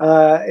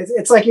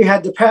 It's like you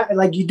had to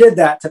like you did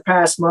that to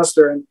pass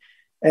muster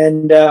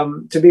and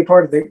to be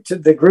part of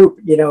the group,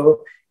 you know.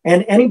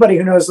 And anybody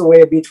who knows the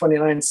way a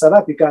B-29 is set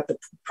up, you've got the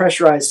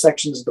pressurized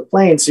sections of the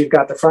plane. So you've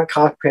got the front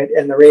cockpit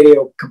and the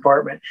radio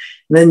compartment.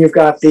 And then you've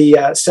got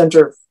the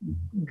center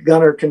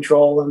gunner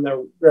control and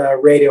the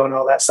radio and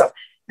all that stuff.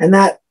 And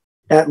that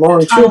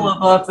long tube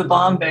above the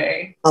bomb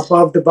bay.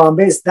 Above the bomb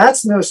bays,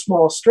 that's no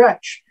small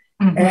stretch.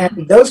 Mm-hmm.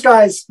 And those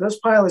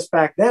pilots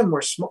back then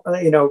were small,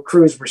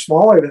 crews were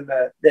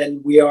smaller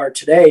than we are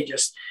today,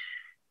 just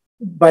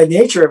by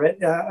nature of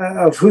it,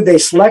 of who they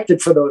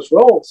selected for those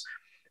roles.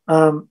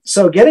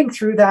 So getting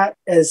through that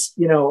as,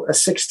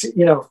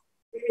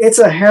 it's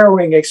a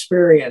harrowing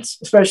experience,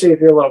 especially if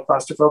you're a little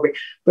claustrophobic.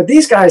 But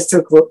these guys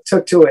took to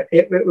it.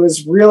 It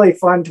was really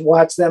fun to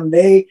watch them.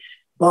 They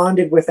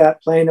bonded with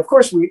that plane. Of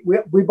course, we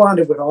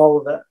bonded with all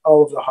of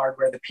the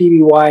hardware, the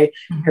PBY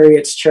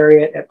Harriet's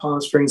Chariot at Palm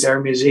Springs Air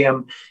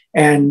Museum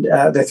and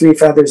the Three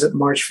Feathers at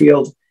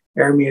Marchfield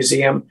Air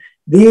Museum.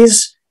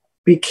 These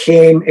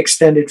became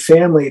extended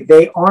family.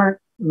 They aren't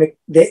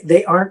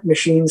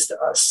machines to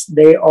us.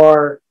 They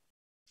are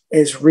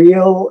as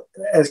real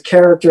as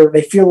character.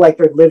 They feel like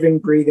they're living,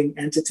 breathing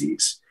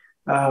entities.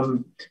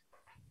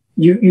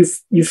 You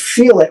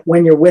feel it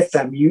when you're with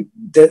them.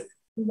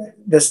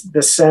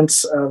 The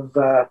sense of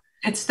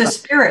it's the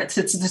spirits.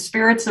 It's the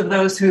spirits of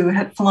those who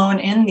had flown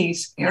in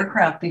these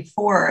aircraft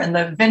before, and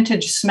the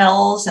vintage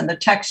smells and the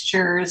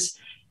textures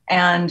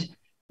and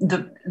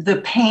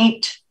the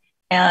paint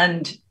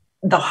and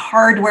the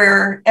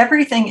hardware.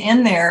 Everything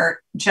in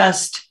there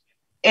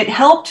it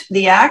helped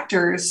the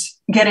actors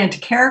get into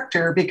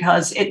character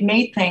because it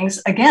made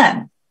things,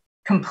 again,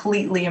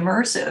 completely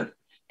immersive.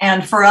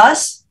 And for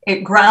us,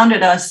 it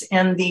grounded us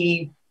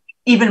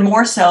even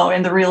more so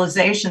in the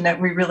realization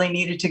that we really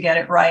needed to get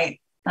it right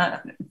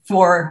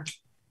for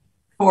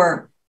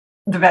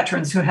the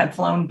veterans who had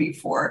flown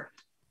before.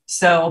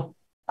 So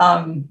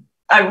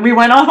we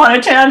went off on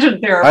a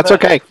tangent there. That's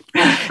okay.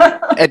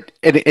 and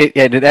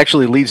it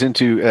actually leads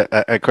into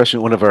a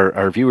question one of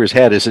our viewers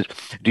had is,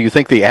 do you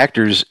think the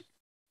actors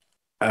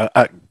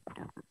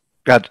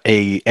got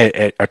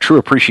a true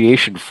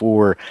appreciation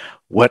for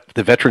what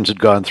the veterans had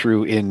gone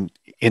through in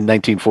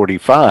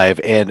 1945?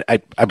 And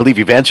I believe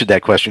you've answered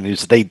that question.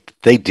 Is they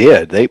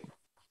did.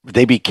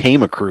 They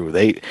became a crew.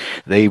 They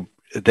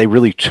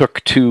really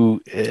took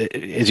to,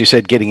 as you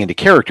said, getting into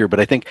character. But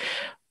I think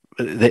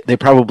they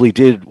probably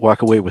did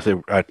walk away with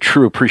a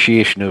true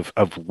appreciation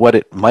of what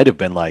it might have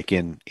been like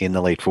in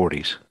the late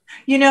 40s.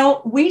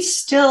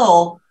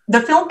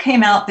 The film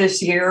came out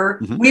this year.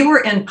 Mm-hmm. We were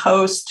in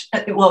post.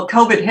 Well,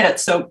 COVID hit,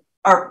 so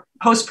our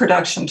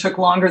post-production took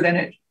longer than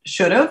it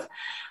should have.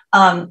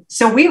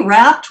 So we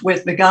wrapped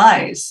with the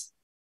guys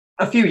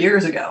a few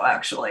years ago,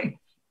 actually.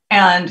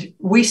 And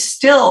we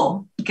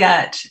still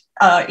get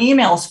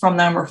emails from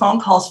them or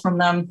phone calls from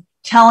them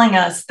telling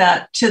us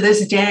that to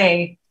this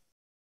day,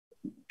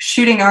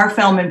 shooting our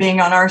film and being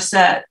on our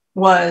set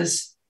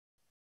was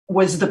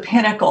the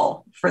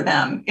pinnacle for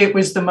them. It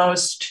was the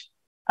most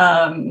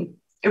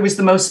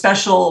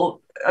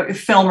special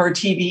film or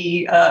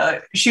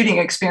TV shooting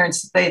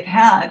experience that they've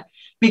had,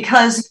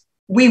 because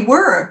we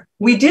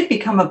did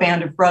become a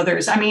band of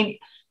brothers. I mean,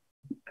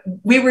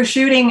 we were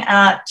shooting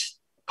at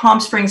Palm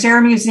Springs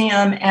Air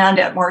Museum and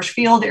at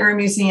Marchfield Air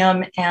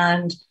Museum.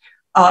 And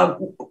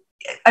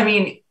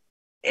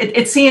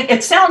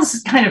it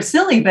sounds kind of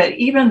silly, but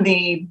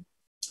even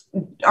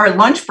our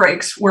lunch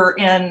breaks were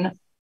in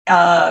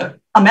a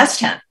mess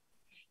tent.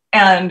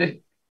 And,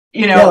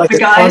 like the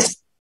guys,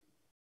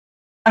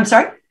 I'm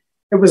sorry?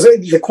 It was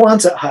the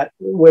Quonset hut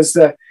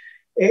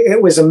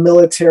it was a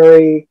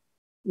military,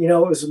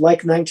 it was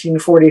like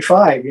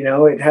 1945,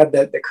 it had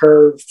the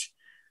curved,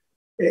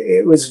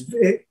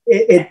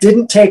 it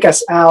didn't take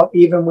us out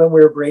even when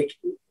we were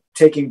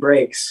taking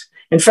breaks.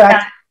 In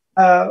fact,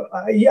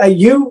 we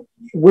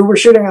were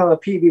shooting on a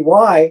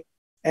PBY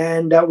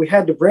and we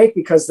had to break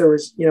because there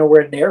was,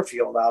 we're in an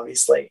airfield,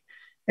 obviously.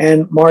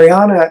 And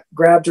Mariana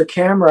grabbed her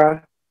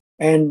camera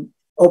and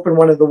opened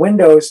one of the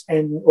windows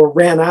or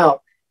ran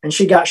out, and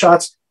she got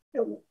shots.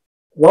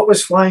 What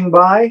was flying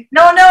by?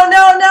 No. No,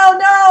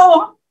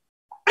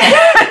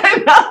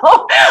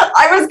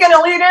 I was going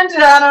to lead into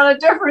that on a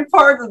different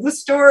part of the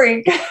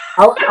story.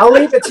 I'll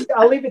leave it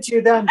to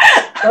you then.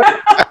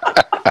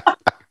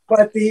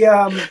 But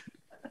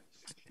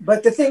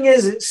the thing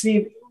is,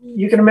 Steve,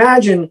 you can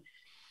imagine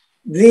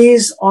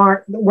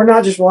we're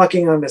not just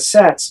walking on the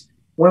sets.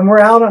 When we're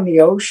out on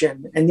the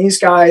ocean and these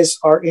guys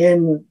are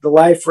in the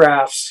life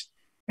rafts,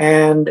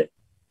 and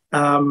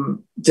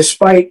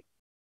despite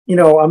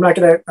I'm not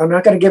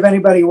gonna give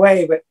anybody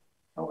away, but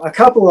a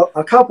couple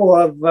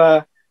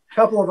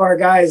of our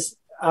guys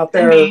out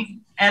there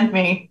and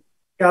me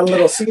got a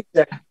little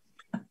seasick.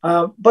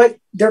 But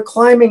they're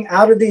climbing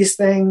out of these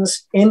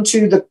things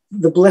into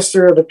the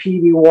blister of the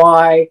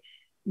PBY.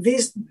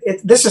 This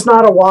is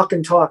not a walk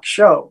and talk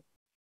show.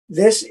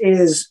 This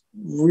is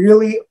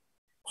really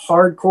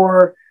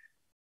hardcore,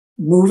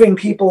 moving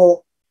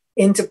people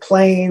into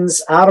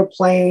planes, out of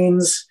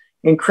planes,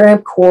 in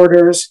cramped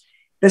quarters.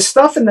 The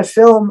stuff in the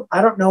film,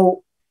 I don't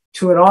know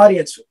to an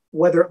audience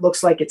whether it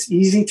looks like it's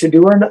easy to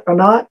do or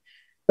not,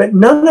 but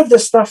none of the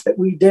stuff that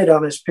we did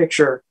on this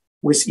picture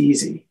was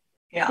easy.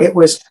 Yeah. It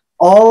was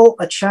all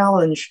a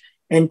challenge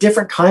and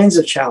different kinds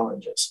of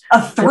challenges.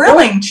 A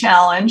thrilling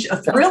challenge,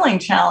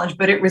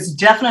 but it was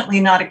definitely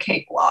not a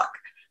cakewalk.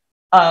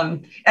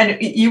 And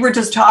you were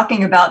just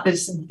talking about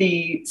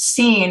the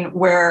scene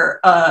where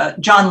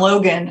John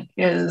Logan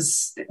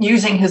is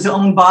using his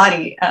own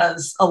body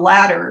as a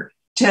ladder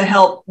to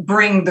help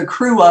bring the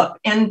crew up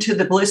into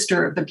the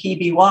blister of the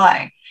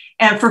PBY.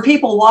 And for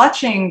people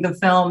watching the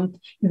film,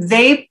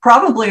 they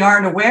probably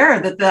aren't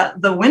aware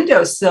that the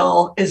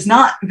windowsill is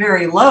not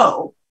very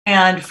low.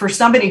 And for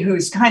somebody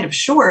who's kind of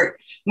short,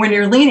 when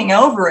you're leaning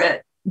over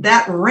it,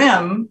 that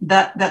rim,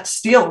 that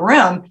steel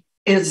rim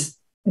is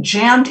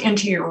jammed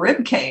into your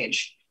rib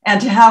cage. And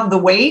to have the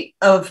weight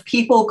of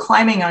people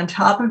climbing on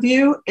top of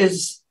you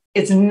is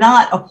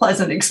not a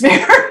pleasant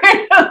experience.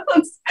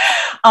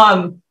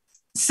 And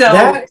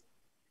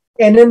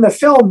in the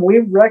film, we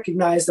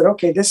recognize that,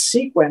 okay, this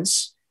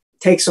sequence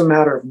takes a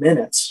matter of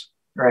minutes,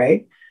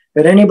 right?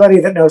 But anybody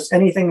that knows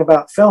anything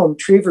about film,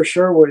 Trevor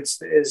Sherwood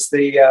is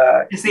the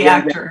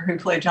actor who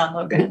played John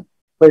Logan.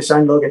 Plays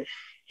John Logan.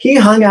 He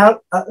hung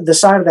out the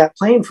side of that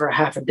plane for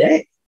half a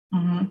day.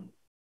 Mm-hmm.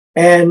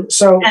 And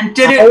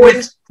did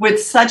it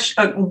with such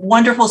a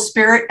wonderful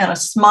spirit and a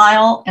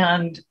smile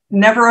and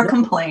never a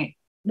complaint.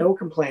 No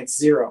complaints,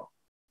 zero.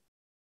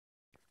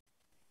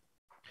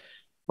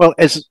 Well,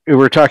 as we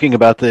were talking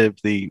about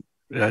the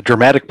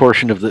dramatic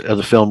portion of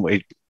the film,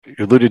 it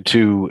alluded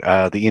to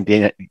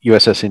the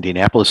USS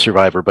Indianapolis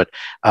survivor, but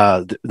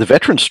the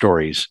veteran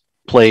stories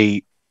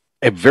play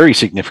a very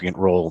significant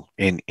role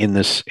in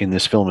this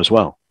film as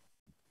well.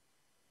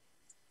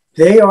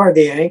 They are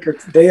the anchor.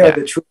 They are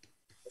the truth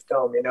of the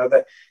film.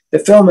 The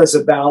film is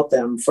about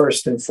them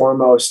first and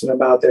foremost, and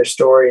about their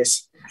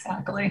stories.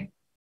 Exactly.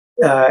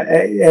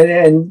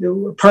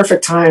 And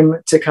perfect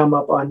time to come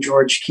up on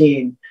George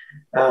Keane,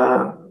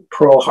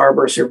 Pearl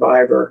Harbor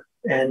survivor,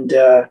 and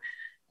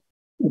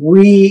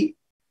we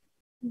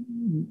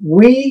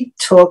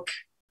took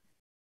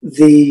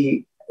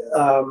the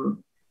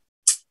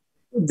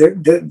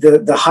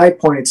high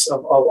points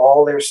of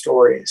all their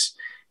stories,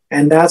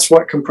 and that's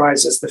what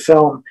comprises the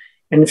film.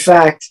 In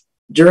fact,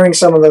 during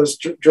some of those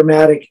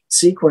dramatic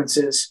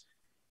sequences,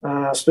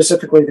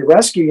 specifically the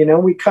rescue,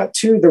 we cut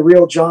to the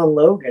real John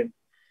Logan,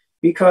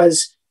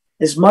 because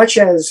as much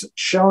as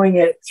showing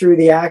it through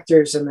the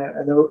actors and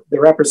the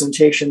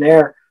representation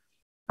there,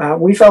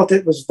 we felt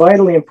it was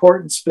vitally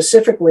important,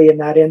 specifically in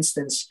that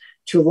instance,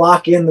 to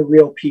lock in the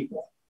real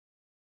people,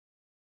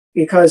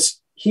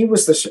 because he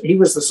was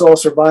the sole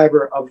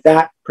survivor of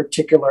that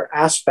particular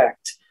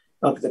aspect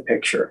of the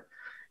picture,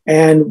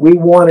 and we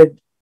wanted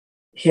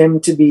him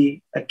to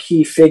be a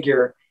key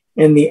figure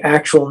in the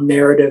actual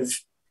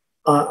narrative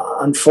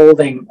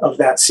unfolding of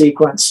that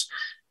sequence.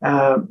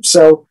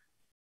 So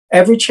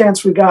every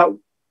chance we got,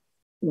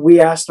 we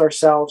asked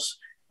ourselves,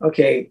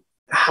 okay,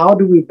 how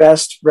do we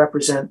best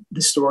represent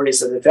the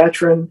stories of the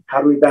veteran?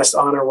 How do we best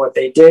honor what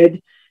they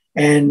did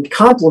and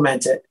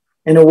complement it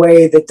in a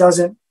way that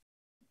doesn't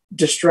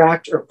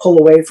distract or pull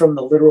away from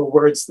the literal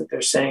words that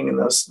they're saying in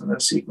those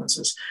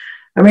sequences?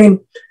 I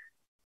mean,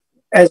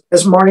 as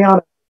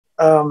Mariana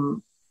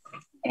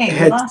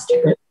hey, we lost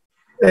you.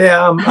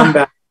 Yeah, I'm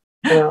back.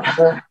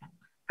 I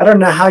don't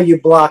know how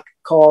you block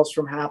calls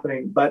from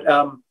happening, but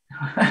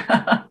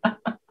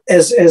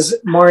as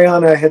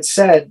Mariana had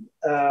said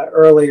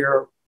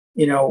earlier,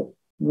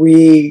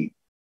 we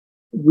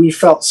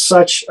felt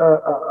such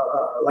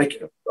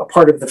like a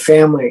part of the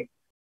family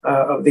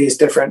of these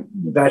different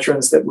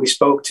veterans that we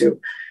spoke to.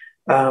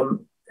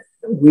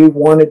 We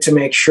wanted to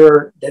make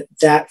sure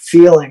that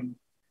feeling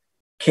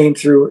came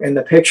through in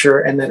the picture,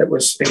 and that it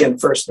was, again,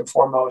 first and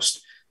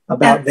foremost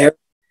about their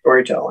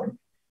storytelling.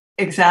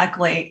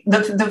 Exactly.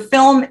 The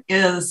film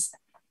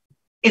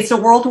it's a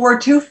World War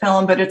II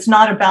film, but it's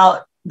not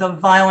about the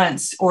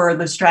violence or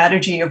the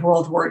strategy of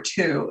World War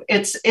II.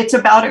 It's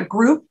about a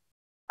group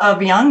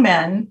of young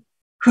men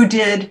who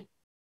did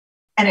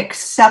an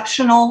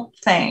exceptional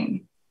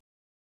thing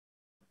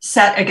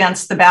set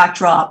against the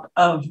backdrop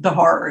of the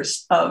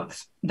horrors of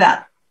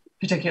that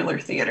particular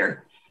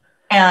theater.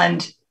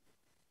 And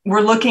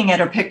we're looking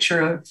at a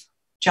picture of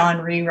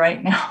John Rhee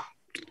right now.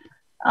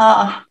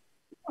 I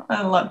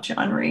love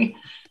John Rhee.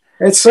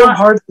 It's so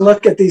hard to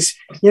look at these,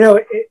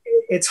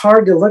 it's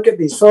hard to look at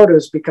these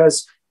photos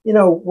because,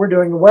 we're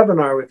doing a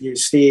webinar with you,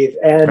 Steve.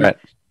 And right.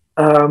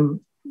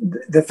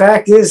 The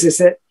fact is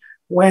that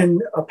when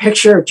a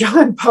picture of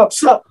John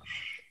pops up,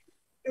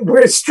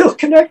 we're still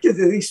connected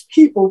to these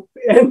people.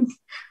 And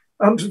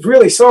I'm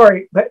really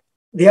sorry, but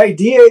the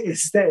idea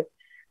is that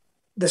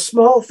the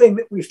small thing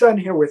that we've done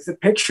here with the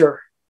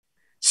picture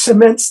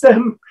cements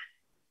them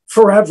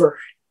forever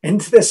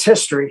into this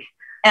history.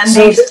 And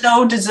so they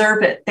so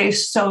deserve it. They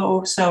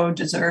so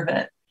deserve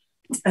it.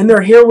 And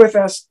they're here with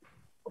us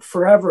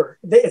forever.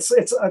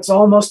 It's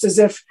almost as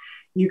if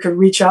you could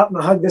reach out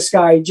and hug this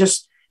guy.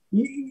 Just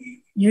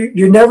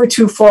you're never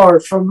too far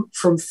from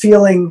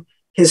feeling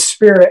his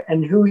spirit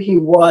and who he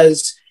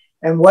was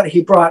and what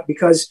he brought,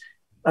 because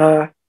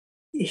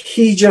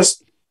he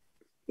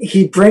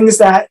brings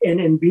that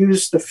and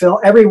imbues the film.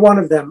 Every one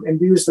of them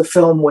imbues the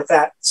film with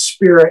that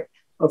spirit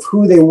of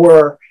who they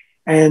were,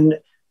 and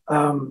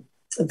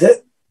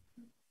the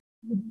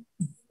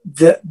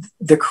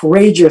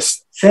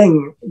courageous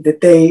thing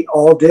that they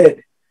all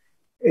did.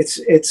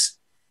 It's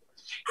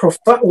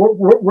profound.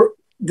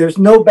 There's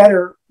no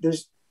matter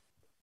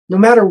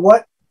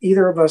what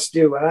either of us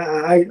do.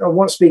 I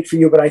won't speak for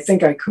you, but I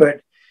think I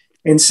could,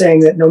 in saying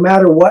that no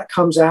matter what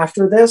comes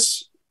after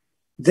this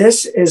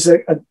is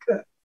a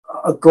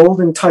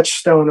golden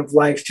touchstone of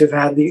life, to have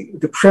had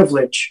the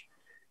privilege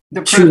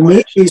to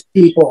meet these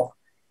people.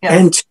 Yes.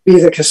 And to be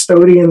the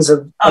custodians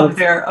of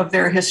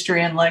their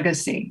history and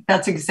legacy.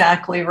 That's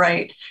exactly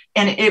right.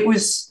 And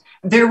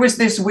there was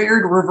this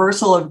weird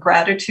reversal of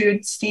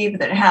gratitude, Steve,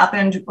 that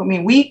happened. I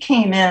mean, we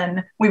came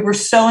in, we were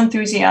so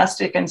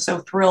enthusiastic and so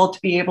thrilled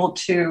to be able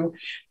to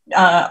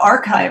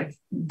archive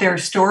their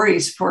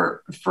stories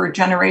for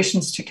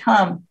generations to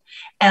come.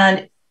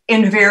 And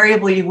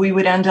invariably, we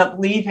would end up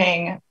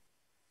leaving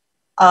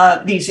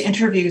these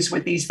interviews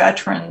with these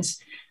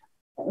veterans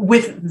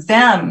with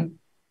them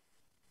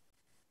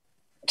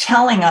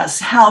telling us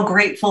how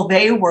grateful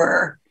they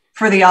were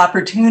for the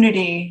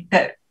opportunity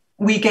that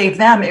we gave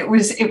them. It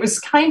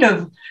was kind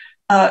of,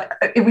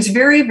 it was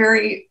very,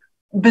 very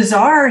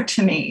bizarre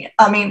to me.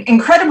 I mean,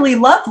 incredibly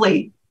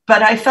lovely,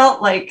 but I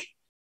felt like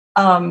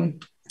that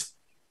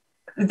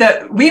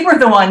we were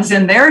the ones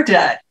in their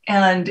debt.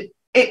 And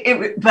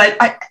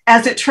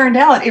as it turned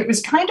out, it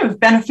was kind of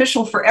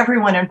beneficial for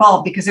everyone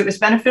involved, because it was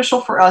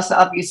beneficial for us.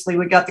 Obviously,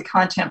 we got the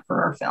content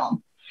for our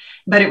film.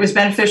 But it was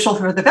beneficial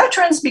for the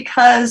veterans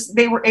because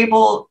they were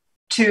able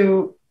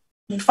to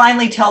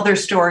finally tell their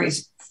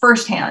stories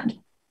firsthand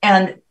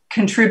and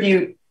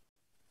contribute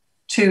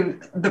to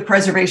the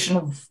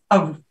preservation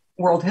of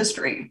world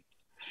history.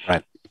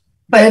 Right.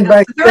 But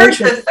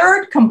the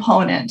third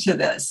component to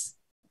this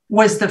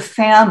was the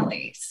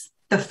families.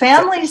 The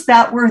families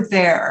that were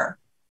there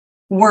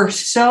were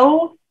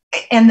so,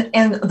 and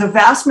the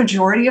vast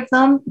majority of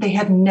them, they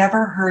had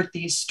never heard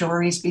these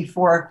stories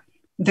before.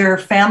 Their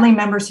family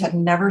members had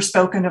never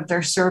spoken of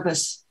their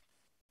service.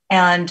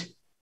 And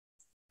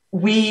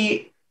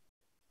we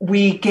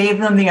gave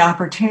them the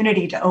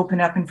opportunity to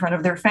open up in front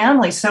of their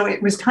families. So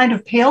it was kind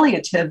of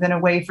palliative in a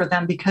way for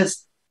them,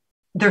 because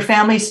their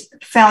families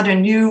found a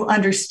new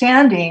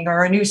understanding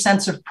or a new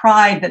sense of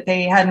pride that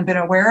they hadn't been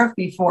aware of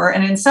before.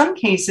 And in some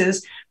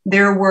cases,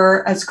 there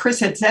were, as Chris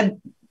had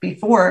said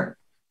before,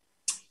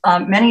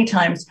 many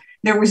times,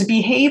 there was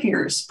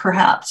behaviors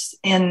perhaps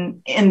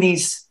in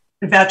these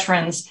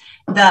veterans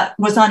that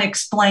was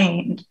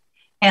unexplained.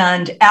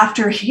 And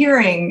after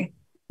hearing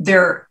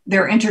their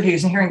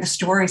interviews and hearing the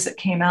stories that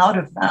came out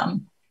of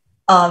them,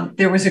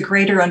 there was a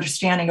greater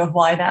understanding of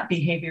why that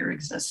behavior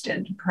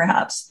existed,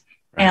 perhaps.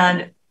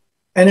 Right.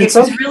 And it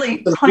was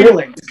really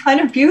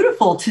kind of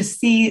beautiful to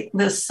see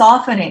the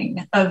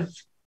softening of,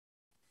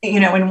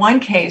 in one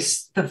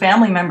case, the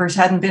family members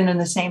hadn't been in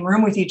the same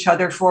room with each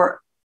other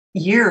for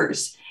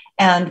years.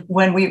 And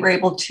when we were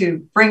able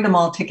to bring them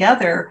all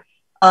together,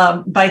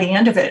 by the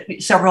end of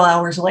it, several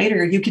hours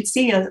later, you could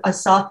see a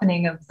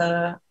softening of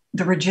the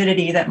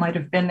rigidity that might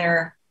have been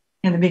there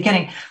in the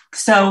beginning.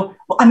 So,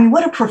 I mean,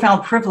 what a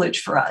profound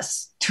privilege for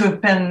us to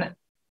have been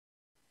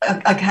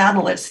a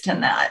catalyst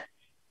in that.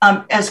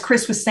 As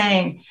Chris was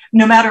saying,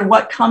 no matter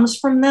what comes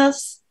from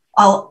this,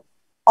 I'll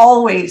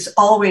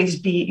always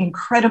be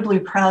incredibly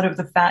proud of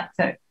the fact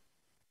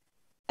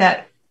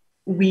that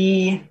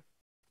we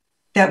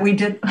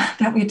did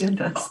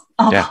this.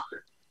 Yeah.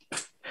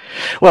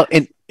 Well,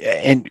 and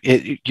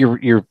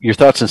your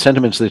thoughts and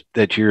sentiments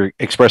that you're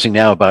expressing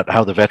now about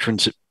how the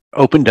veterans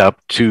opened up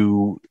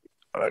to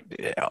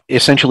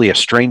essentially a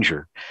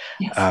stranger,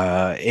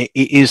 yes,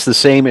 is the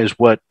same as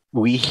what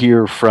we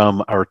hear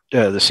from our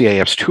the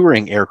CAF's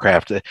touring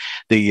aircraft, the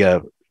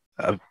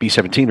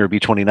B-17 or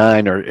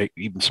B-29, or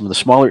even some of the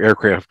smaller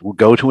aircraft will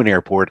go to an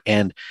airport,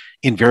 and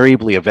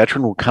invariably a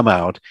veteran will come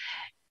out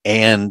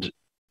and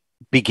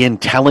begin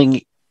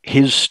telling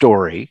his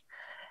story,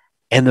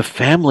 and the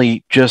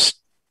family just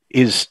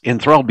is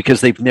enthralled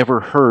because they've never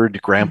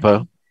heard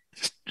Grandpa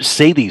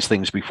say these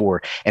things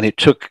before. And it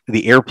took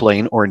the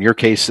airplane, or in your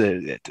case,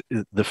 the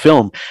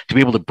film, to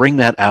be able to bring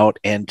that out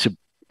and to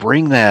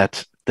bring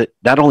that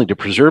not only to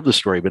preserve the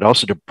story, but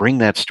also to bring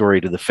that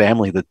story to the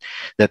family that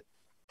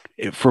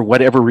for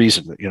whatever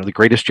reason, the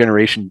greatest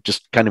generation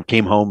just kind of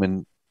came home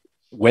and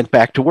went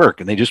back to work,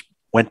 and they just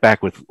went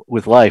back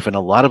with life, and a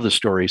lot of the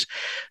stories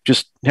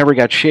just never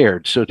got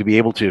shared. So to be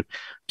able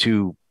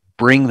to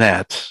bring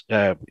that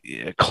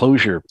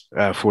closure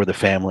for the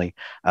family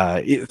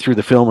through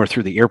the film or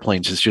through the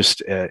airplanes is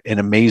just an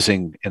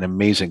amazing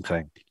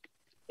thing.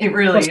 It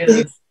really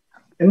is.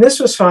 And this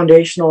was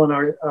foundational in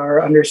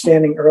our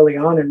understanding early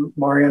on, and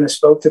Mariana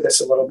spoke to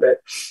this a little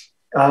bit.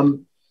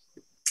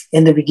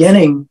 In the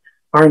beginning,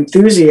 our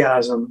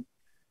enthusiasm,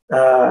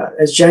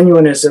 as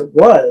genuine as it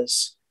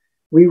was,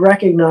 we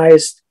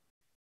recognized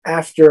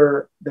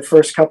after the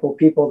first couple of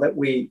people that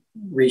we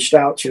reached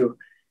out to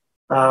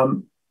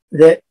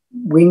that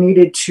we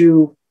needed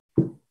to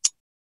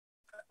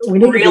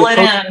reel it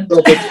in.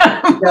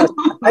 Yeah,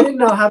 I didn't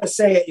know how to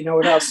say it,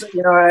 without,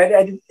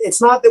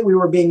 it's not that we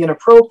were being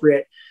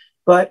inappropriate,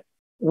 but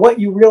what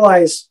you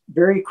realize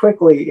very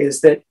quickly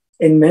is that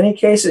in many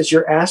cases,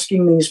 you're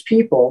asking these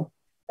people,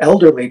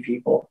 elderly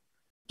people,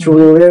 to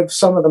relive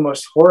some of the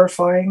most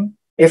horrifying,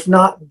 if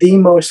not the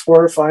most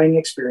horrifying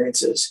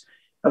experiences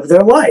of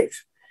their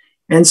life.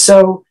 And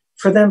so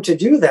for them to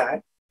do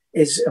that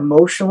is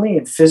emotionally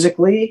and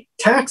physically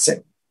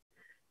taxing.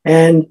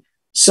 And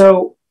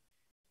so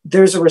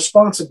there's a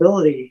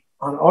responsibility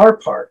on our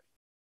part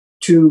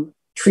to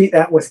treat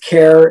that with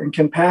care and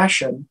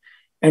compassion,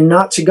 and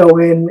not to go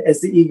in as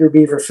the eager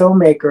beaver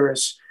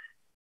filmmakers,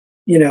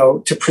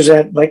 to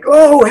present like,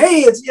 oh,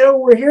 hey, it's,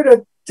 we're here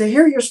to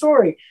hear your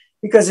story,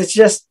 because it's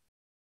just,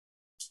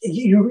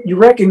 you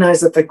recognize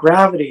that the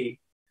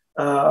gravity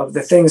of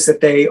the things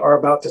that they are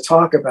about to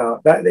talk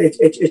about, that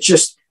it's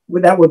just,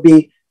 that would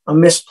be a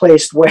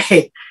misplaced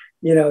way,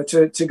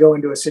 to go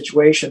into a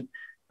situation.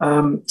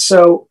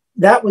 So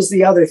that was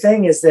the other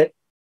thing, is that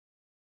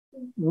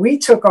we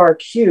took our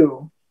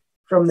cue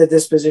from the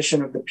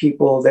disposition of the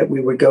people that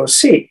we would go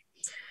see.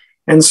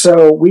 And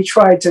so we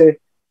tried to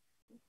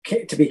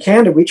be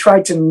candid, we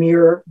tried to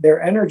mirror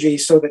their energy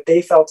so that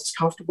they felt as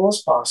comfortable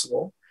as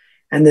possible,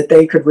 and that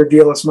they could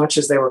reveal as much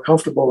as they were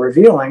comfortable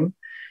revealing.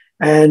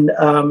 And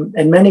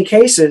in many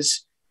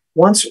cases,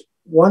 once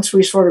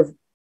we sort of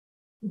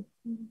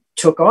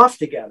took off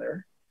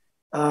together,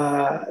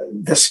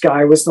 the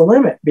sky was the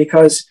limit,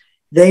 because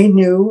they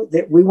knew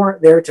that we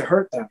weren't there to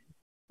hurt them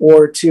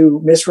or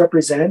to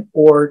misrepresent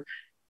or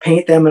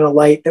paint them in a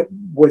light that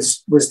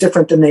was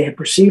different than they had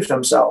perceived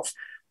themselves.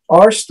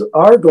 Our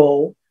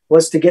goal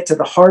was to get to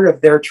the heart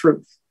of their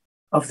truth,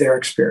 of their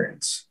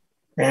experience.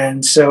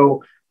 And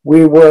so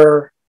we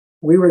were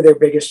their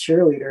biggest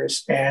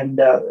cheerleaders and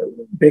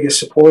biggest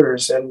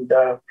supporters, and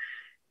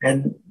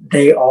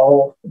they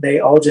all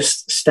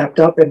just stepped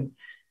up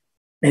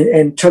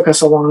and took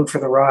us along for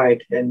the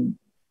ride. And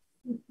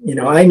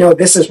I know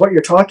this is what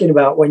you're talking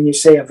about when you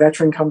say a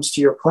veteran comes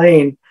to your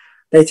plane,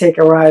 they take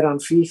a ride on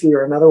Fifi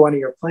or another one of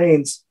your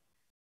planes,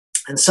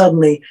 and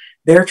suddenly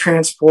they're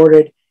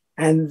transported,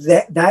 and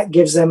that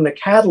gives them the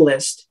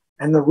catalyst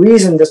and the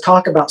reason to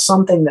talk about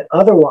something that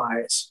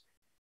otherwise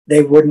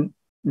they wouldn't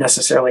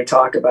necessarily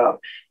talk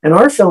about. And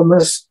our film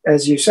was,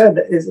 as you said,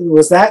 it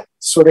was that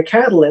sort of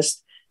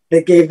catalyst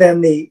that gave them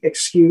the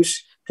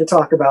excuse to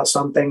talk about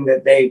something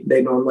that they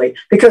normally,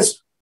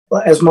 because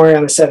as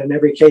Mariana said, in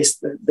every case,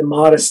 the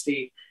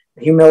modesty,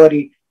 the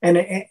humility,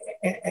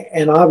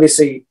 and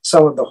obviously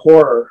some of the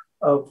horror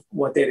of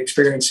what they'd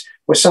experienced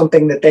was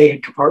something that they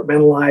had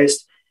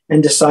compartmentalized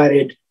and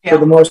decided, for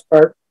the most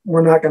part,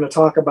 we're not going to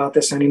talk about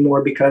this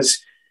anymore,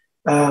 because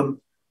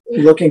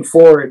looking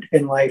forward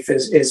in life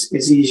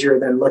is easier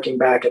than looking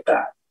back at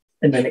that.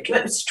 And then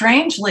But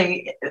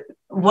strangely,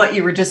 what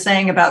you were just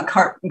saying about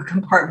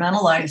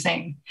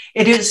compartmentalizing,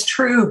 it is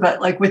true. But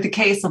like with the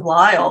case of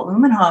Lyle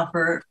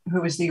Umenhofer,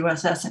 who was the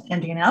USS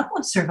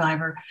Indianapolis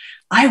survivor,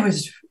 I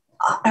was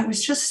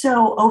just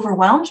so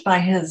overwhelmed by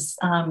his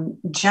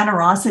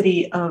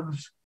generosity of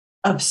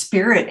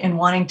spirit in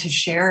wanting to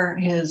share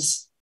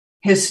his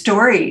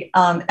story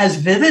as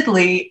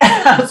vividly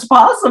as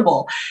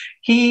possible.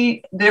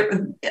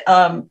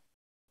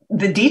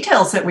 The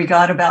details that we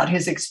got about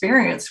his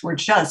experience were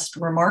just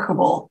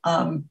remarkable.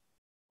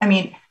 I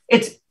mean,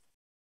 it's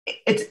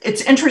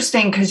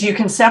interesting because you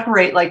can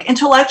separate, like,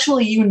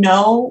 intellectually,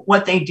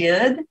 what they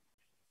did,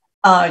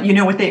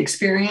 what they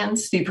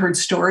experienced, you've heard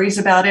stories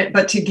about it,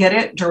 but to get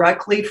it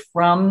directly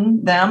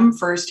from them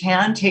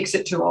firsthand takes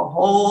it to a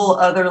whole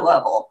other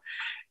level.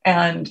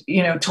 And,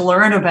 to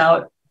learn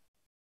about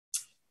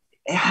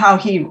how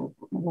he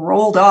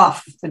rolled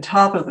off the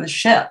top of the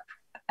ship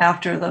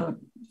after the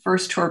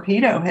first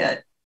torpedo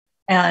hit,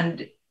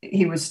 and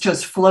he was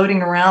just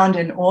floating around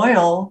in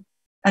oil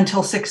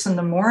until 6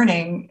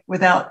 a.m.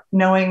 without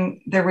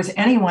knowing there was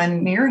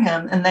anyone near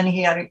him. And then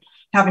he had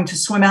having to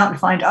swim out and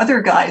find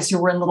other guys who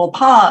were in little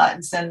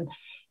pods, and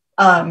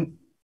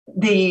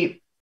the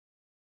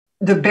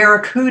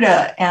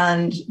barracuda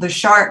and the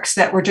sharks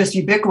that were just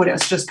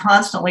ubiquitous, just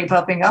constantly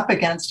bumping up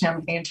against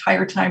him the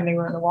entire time they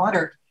were in the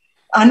water,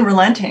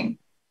 unrelenting.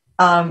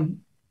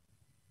 And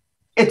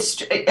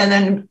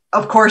then,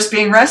 of course,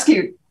 being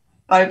rescued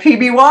by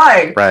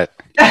PBY, right,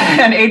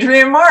 and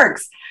Adrian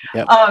Marks.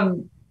 Yep.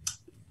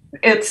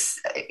 It's,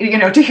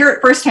 to hear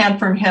it firsthand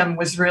from him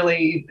was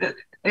really,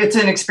 it's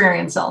an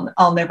experience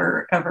I'll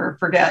never ever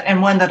forget,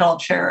 and one that I'll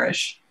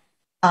cherish.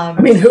 I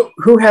mean,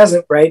 who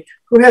hasn't, right?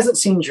 Who hasn't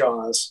seen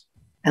Jaws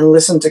and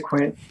listened to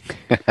Quint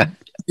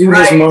do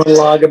his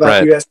monologue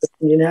about the USS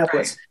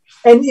Indianapolis?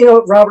 And, you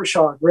know, Robert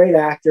Shaw, great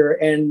actor,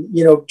 and,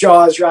 you know,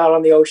 Jaws, you're out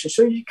on the ocean.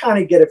 So you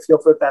kind of get a feel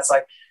for what that's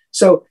like.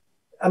 So,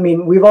 I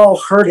mean, we've all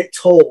heard it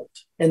told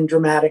in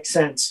dramatic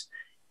sense.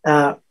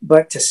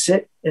 But to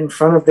sit in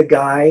front of the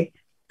guy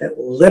that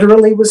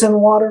literally was in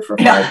water for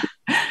 5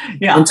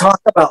 years and talk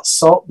about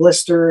salt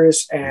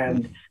blisters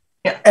and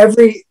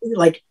every,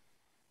 like,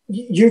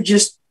 you're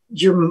just,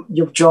 your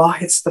jaw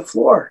hits the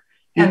floor.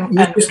 And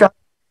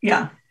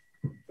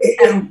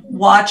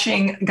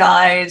watching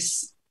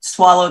guys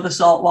swallow the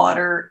salt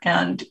water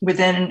and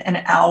within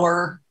an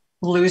hour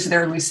lose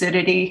their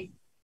lucidity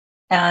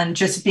and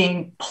just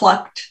being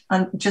plucked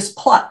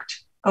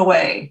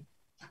away.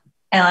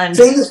 And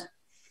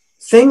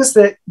things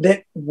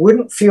that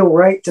wouldn't feel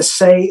right to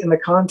say in the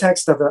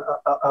context of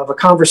a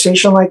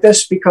conversation like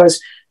this,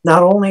 because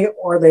not only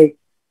are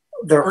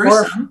they're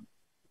horrific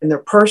and they're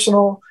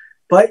personal,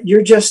 but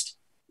you're just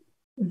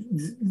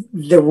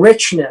the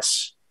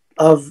richness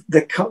of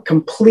the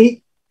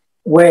complete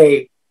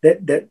way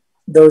that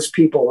those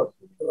people,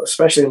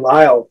 especially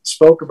Lyle,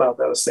 spoke about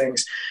those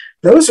things.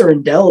 Those are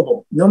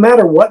indelible. No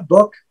matter what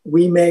book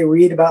we may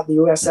read about the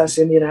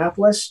USS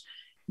Indianapolis,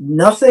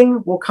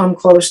 nothing will come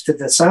close to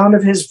the sound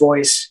of his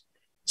voice,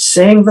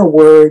 saying the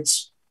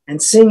words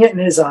and seeing it in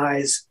his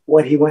eyes,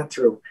 what he went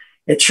through.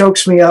 It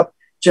chokes me up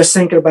just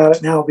thinking about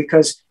it now,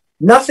 because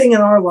nothing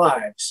in our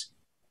lives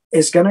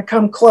is going to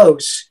come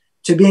close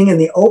to being in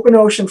the open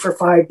ocean for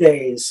 5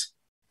 days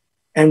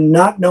and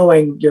not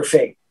knowing your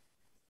fate.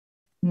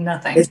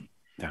 Nothing.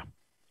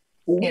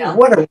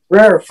 What a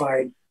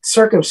rarefied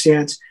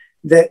circumstance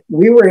that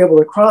we were able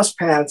to cross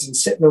paths and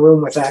sit in the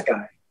room with that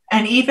guy.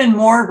 And even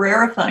more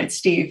rarefied,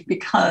 Steve,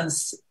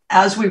 because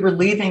as we were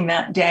leaving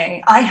that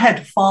day, I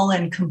had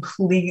fallen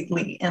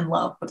completely in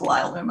love with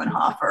Lyle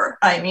Lumenhofer.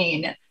 I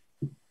mean,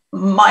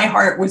 my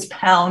heart was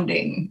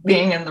pounding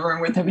being in the room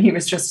with him. He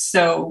was just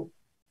so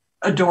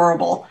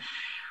adorable.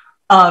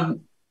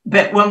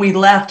 But when we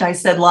left, I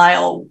said,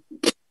 Lyle,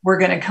 we're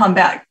going to come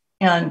back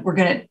and we're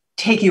going to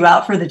take you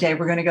out for the day.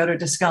 We're going to go to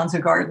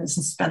Descanso Gardens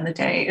and spend the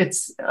day.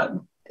 It's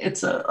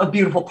a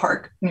beautiful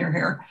park near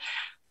here.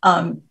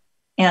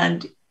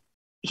 And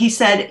he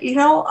said, you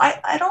know,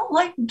 I don't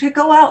like to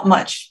go out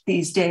much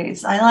these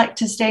days. I like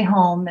to stay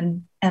home.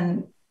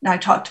 And I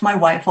talked to my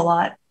wife a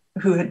lot,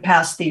 who had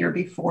passed the year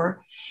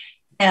before.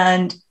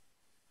 And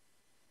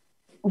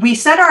we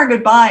said our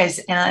goodbyes,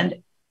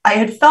 and I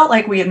had felt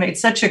like we had made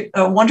such a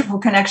wonderful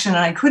connection,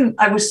 and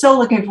I was so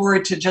looking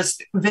forward to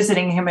just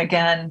visiting him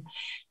again.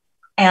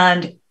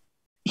 And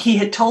he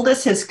had told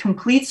us his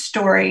complete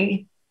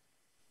story,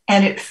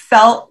 and it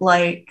felt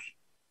like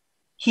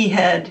he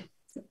had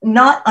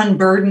not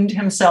unburdened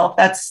himself.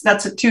 That's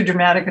a too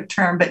dramatic a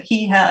term, but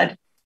he had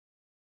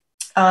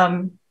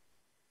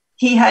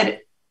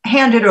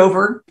handed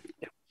over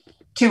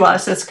to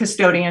us as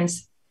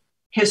custodians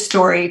his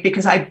story,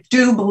 because I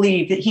do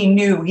believe that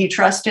he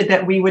trusted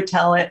that we would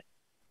tell it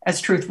as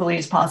truthfully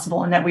as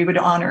possible and that we would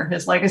honor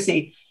his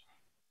legacy.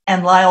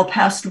 And Lyle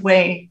passed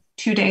away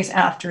 2 days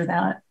after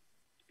that.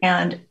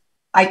 And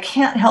I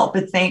can't help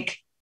but think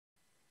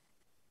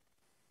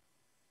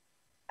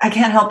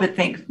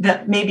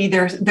that maybe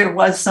there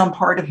was some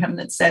part of him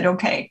that said,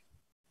 okay,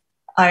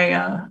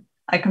 I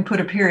can put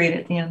a period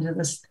at the end of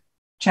this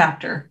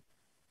chapter.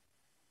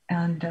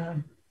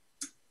 And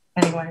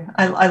anyway,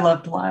 I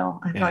loved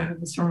Lyle. I thought he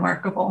was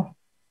remarkable.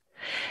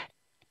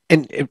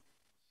 And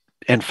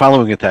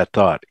following at that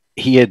thought,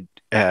 he had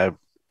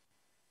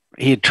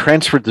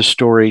transferred the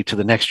story to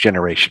the next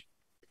generation.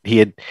 He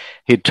had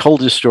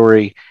told his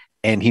story,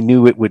 and he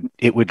knew it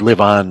would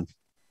live on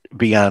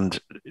beyond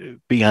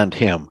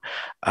him,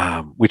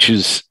 which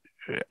is,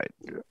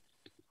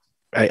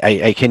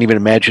 I can't even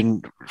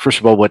imagine, first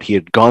of all, what he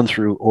had gone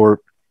through, or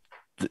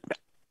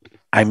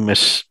I'm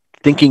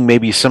thinking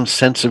maybe some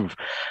sense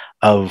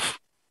of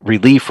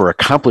relief or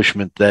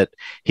accomplishment that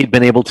he'd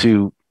been able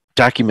to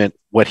document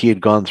what he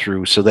had gone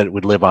through so that it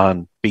would live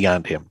on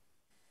beyond him.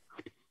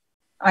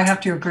 I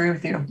have to agree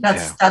with you.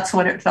 That's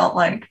what it felt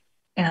like.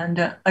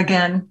 And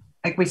again,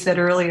 like we said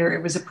earlier,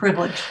 it was a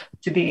privilege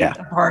to be a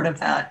part of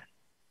that.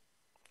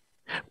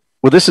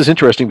 Well, this is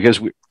interesting because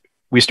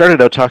we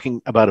started out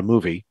talking about a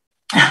movie,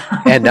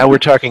 and now we're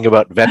talking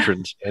about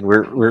veterans, and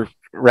we're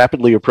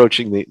rapidly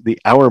approaching the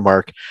hour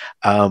mark.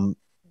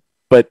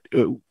 But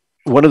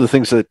one of the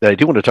things that I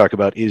do want to talk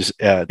about is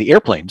the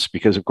airplanes,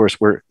 because of course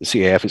the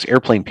CAF is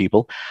airplane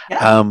people.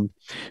 Yeah.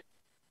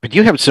 But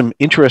you have some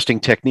interesting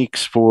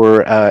techniques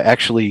for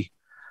actually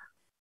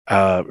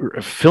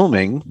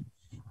filming.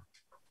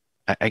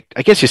 I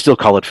guess you still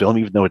call it film,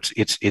 even though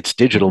it's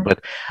digital.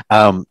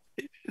 Mm-hmm. But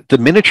the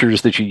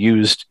miniatures that you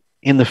used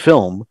in the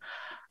film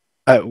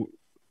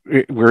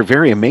were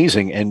very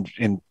amazing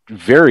and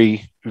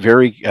very,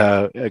 very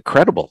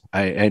credible.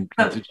 There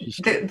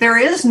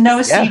is no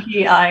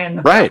CGI in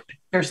the film. Right.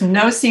 There's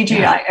no CGI.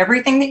 Yeah.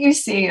 Everything that you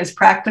see is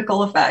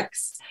practical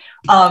effects.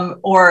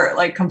 or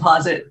like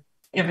composite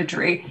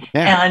imagery.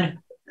 Yeah. And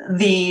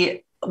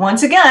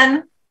once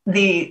again,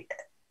 the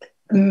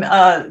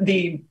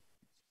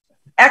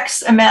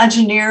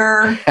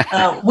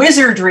ex-Imagineer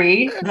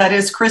wizardry, that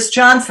is Chris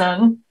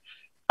Johnson,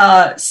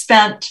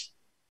 spent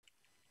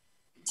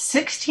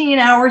 16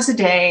 hours a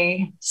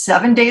day,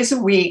 7 days a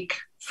week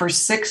for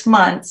 6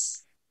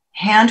 months,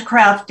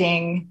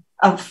 handcrafting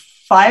a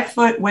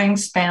 5-foot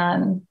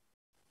wingspan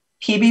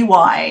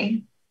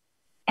PBY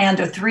and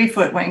a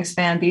 3-foot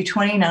wingspan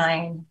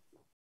B-29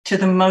 to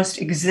the most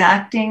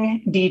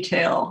exacting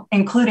detail,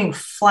 including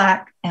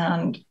flak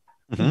and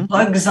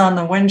bugs on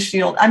the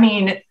windshield. I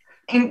mean,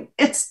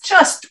 it's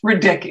just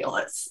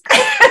ridiculous.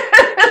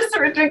 It's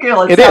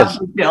ridiculous how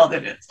detailed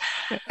it is.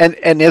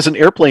 And as an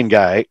airplane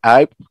guy,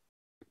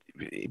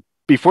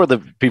 before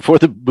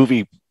the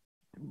movie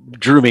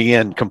drew me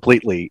in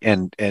completely,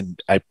 and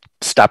I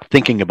stopped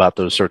thinking about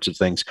those sorts of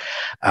things.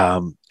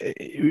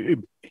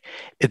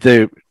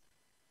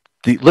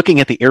 Looking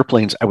at the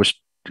airplanes, I was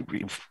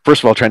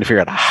first of all trying to figure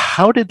out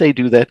how did they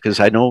do that, because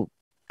I know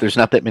there's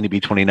not that many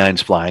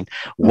B-29s flying.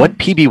 What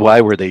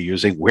PBY were they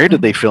using? Where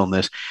did they film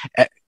this?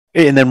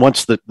 And then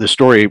once the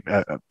story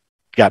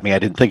got me, I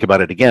didn't think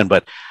about it again.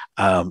 But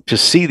to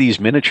see these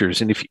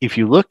miniatures, and if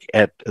you look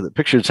at the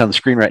picture that's on the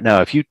screen right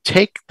now, if you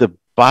take the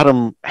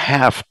bottom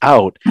half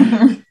out,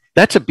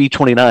 that's a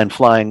B-29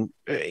 flying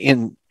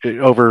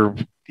over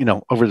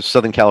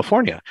Southern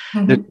California.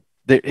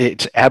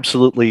 It's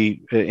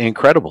absolutely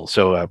incredible.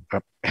 So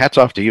hats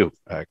off to you,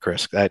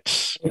 Chris.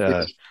 That's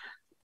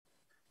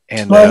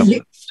and well,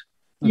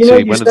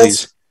 one of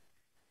these.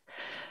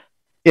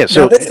 Yeah.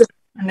 So this is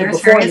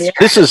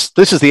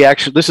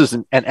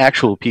an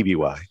actual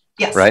PBY.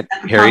 Yes. Right.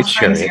 Harriet's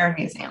Chariot. Air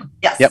Museum.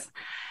 Yes. Yep.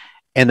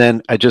 And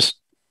then I just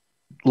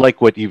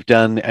like what you've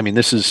done. I mean,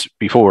 this is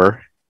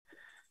before.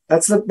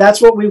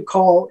 That's what we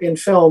call in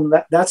film,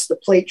 that's the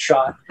plate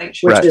shot,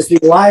 which is the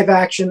live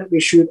action that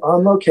we shoot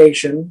on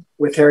location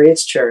with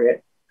Harriet's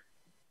Chariot.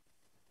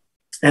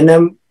 And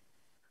then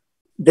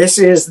this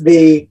is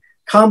the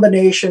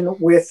combination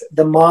with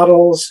the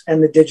models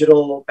and the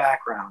digital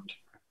background.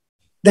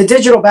 And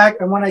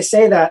when I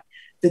say that,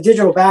 the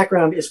digital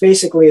background is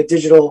basically a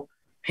digital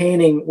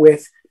painting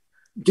with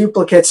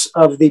duplicates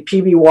of the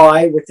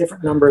PBY with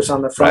different numbers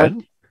on the front.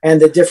 Right. And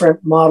the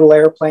different model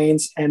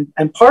airplanes. And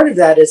part of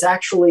that is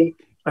actually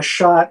a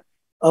shot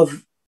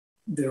of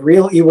the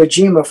real Iwo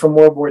Jima from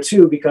World War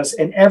II, because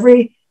in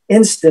every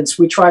instance,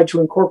 we tried to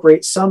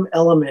incorporate some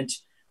element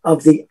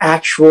of the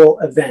actual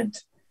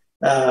event.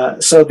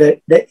 So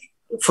that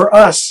for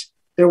us,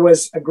 there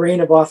was a grain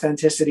of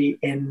authenticity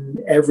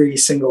in every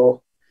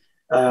single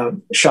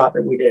shot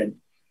that we did.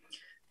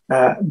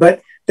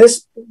 But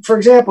this, for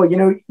example,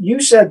 you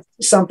said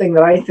something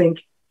that I think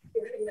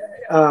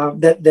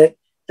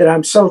that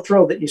I'm so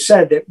thrilled that you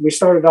said, that we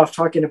started off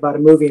talking about a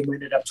movie and we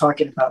ended up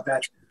talking about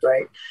veterans,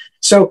 right?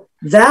 So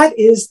that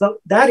is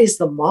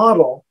the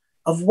model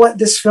of what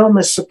this film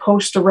is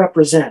supposed to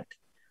represent,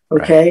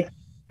 okay? Right.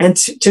 And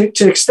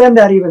to extend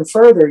that even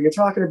further, you're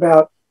talking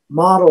about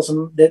models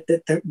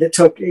that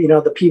took,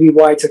 the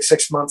PBY took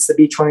 6 months, the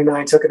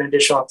B-29 took an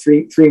additional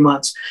three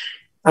months.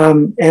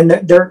 And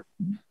the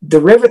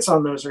rivets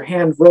on those are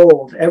hand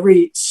rolled.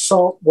 Every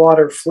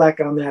saltwater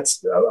fleck on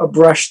that's a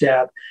brush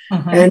dab.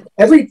 And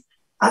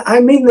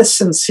I mean this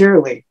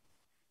sincerely.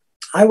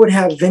 I would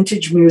have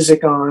vintage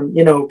music on,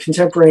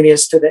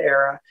 contemporaneous to the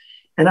era.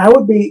 And I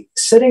would be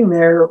sitting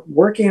there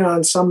working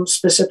on some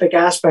specific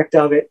aspect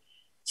of it,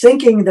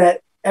 thinking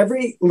that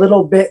every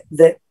little bit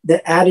that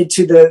added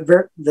to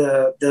the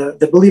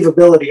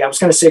believability, I was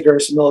going to say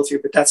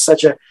verisimilitude, but that's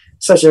such a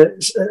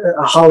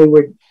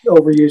Hollywood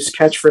overused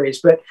catchphrase,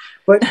 but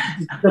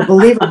the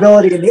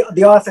believability and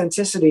the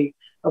authenticity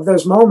of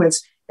those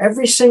moments,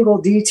 every single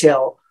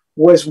detail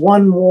was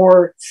one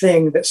more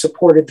thing that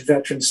supported the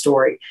veteran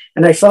story.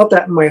 And I felt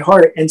that in my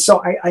heart. And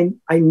so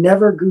I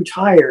never grew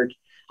tired.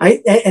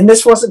 And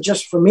this wasn't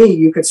just for me.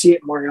 You could see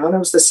it. Mariana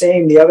was the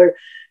same. The other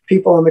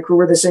people on the crew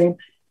were the same.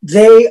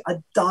 They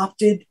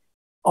adopted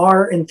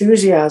our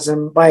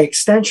enthusiasm by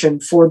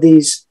extension for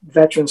these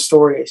veteran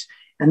stories.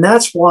 And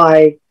that's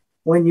why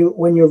when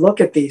you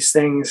look at these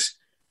things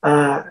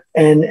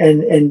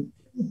and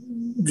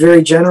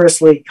very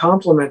generously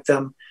compliment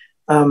them,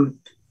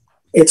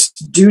 it's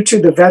due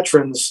to the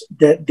veterans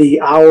that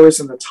the hours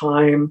and the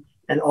time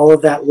and all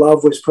of that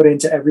love was put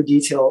into every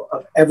detail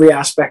of every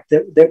aspect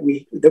that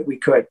we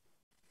could.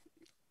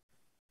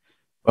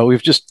 Well,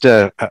 we've just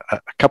a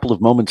couple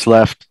of moments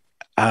left.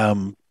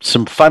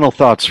 Some final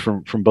thoughts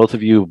from both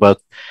of you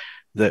about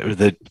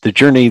the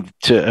journey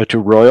to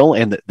Royal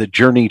and the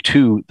journey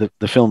to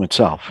the film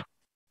itself.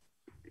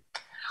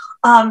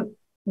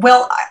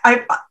 Well,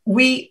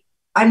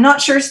 I'm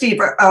not sure, Steve.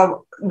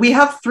 We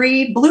have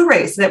 3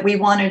 Blu-rays that we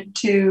wanted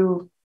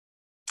to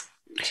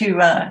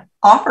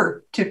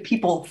offer to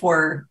people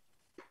for.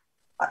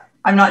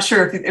 I'm not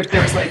sure if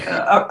there's like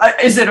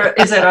is it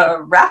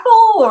a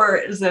raffle or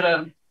is it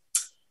a?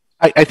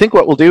 I think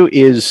what we'll do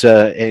is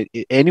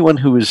anyone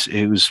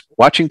who's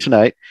watching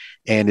tonight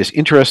and is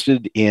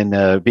interested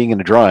in being in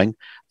a drawing,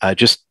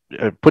 just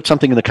put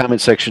something in the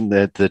comment section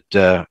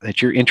that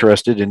you're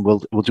interested in.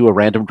 We'll do a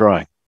random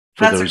drawing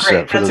for those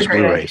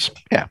Blu-rays.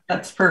 Idea. Yeah,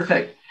 that's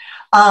perfect.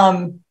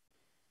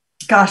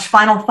 Gosh,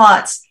 final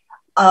thoughts.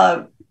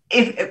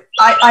 If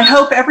I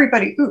hope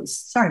everybody,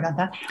 sorry about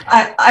that.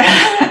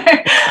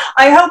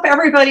 I hope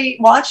everybody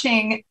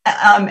watching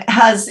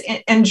has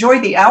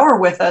enjoyed the hour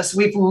with us.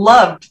 We've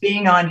loved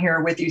being on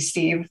here with you,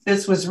 Steve.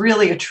 This was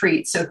really a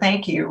treat, so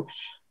thank you.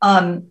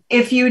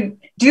 If you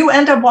do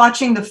end up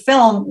watching the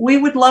film, we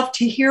would love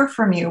to hear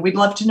from you. We'd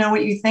love to know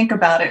what you think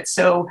about it.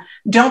 So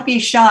don't be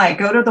shy.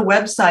 Go to the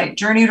website,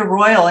 Journey to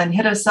Royal, and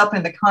hit us up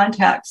in the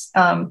contacts.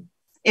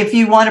 If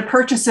you want to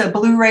purchase a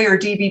Blu-ray or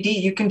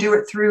DVD, you can do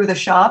it through the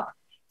shop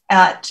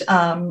at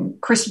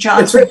Chris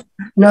Johnson.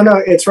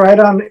 It's right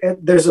on.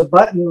 There's a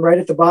button right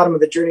at the bottom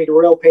of the Journey to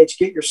Royal page.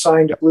 Get your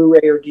signed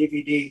Blu-ray or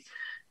DVD.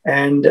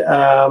 And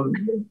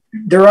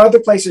there are other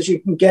places you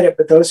can get it,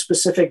 but those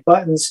specific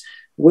buttons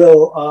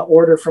will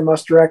order from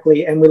us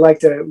directly. And we like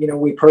to,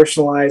 we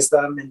personalize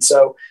them. And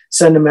so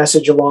send a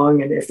message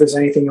along. And if there's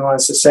anything you want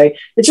us to say,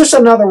 it's just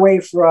another way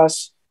for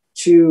us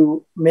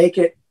to make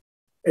it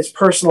as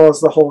personal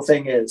as the whole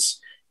thing is.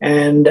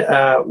 And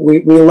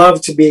we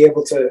love to be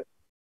able to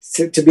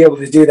be able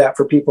to do that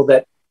for people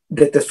that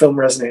the film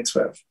resonates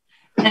with.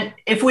 And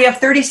if we have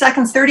 30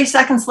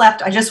 seconds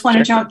left, I just want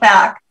to jump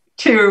back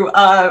to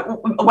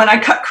when I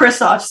cut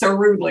Chris off so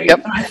rudely.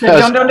 Yep. And I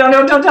said,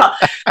 don't tell.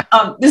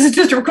 This is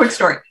just a quick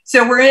story.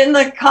 So we're in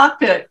the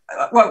cockpit.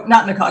 Well,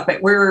 not in the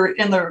cockpit. We're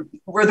in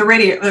where the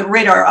radio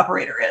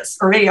operator is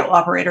in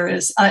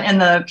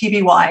the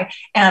PBY,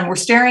 and we're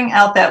staring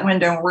out that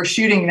window and we're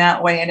shooting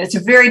that way. And it's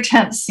a very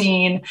tense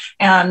scene,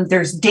 and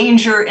there's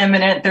danger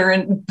imminent.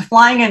 They're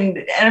flying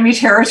in enemy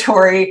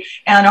territory,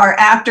 and our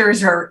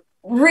actors are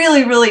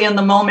really, really in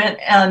the moment.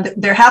 And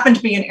there happened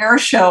to be an air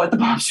show at the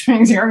Palm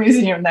Springs Air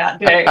Museum that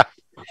day.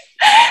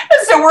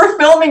 So we're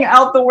filming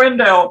out the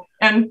window,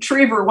 and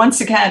Trevor,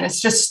 once again,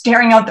 is just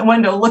staring out the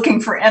window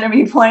looking for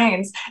enemy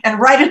planes. And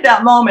right at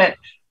that moment,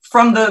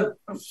 from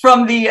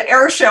the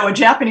air show, a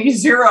Japanese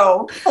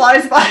Zero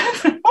flies by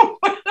the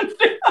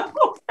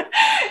window.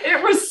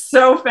 It was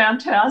so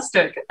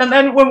fantastic. And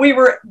then when we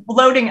were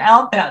loading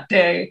out that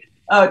day,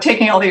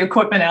 taking all the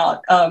equipment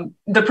out,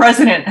 the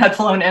president had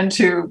flown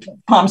into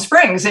Palm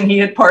Springs, and he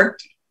had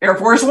parked Air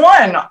Force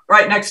One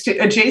right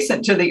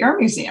adjacent to the Air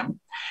Museum.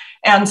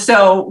 And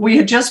so we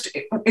had just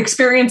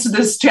experienced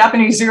this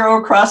Japanese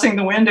Zero crossing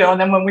the window. And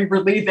then when we were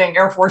leaving,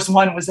 Air Force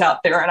One was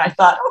out there. And I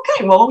thought,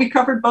 okay, well, we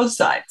covered both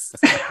sides.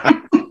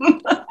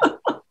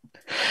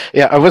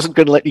 Yeah, I wasn't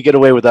going to let you get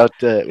away without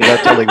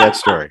telling that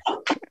story.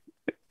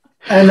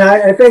 And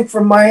I think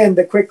from my end,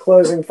 the quick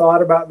closing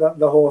thought about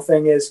the whole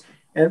thing is,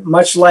 and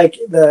much like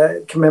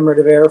the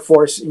Commemorative Air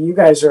Force, you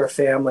guys are a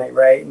family,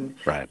 right? And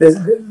right.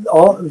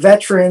 All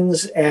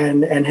veterans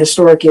and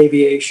historic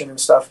aviation and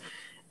stuff.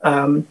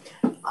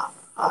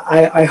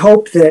 I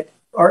hope that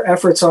our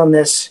efforts on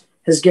this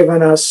has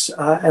given us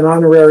an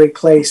honorary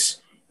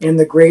place in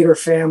the greater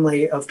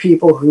family of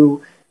people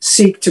who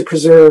seek to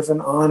preserve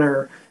and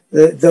honor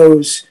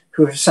those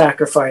who have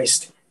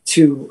sacrificed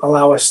to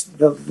allow us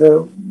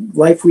the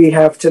life we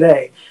have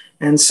today.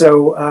 And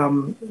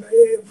so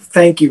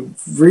thank you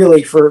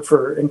really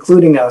for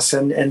including us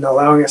and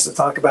allowing us to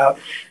talk about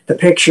the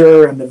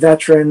picture and the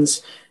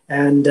veterans.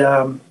 And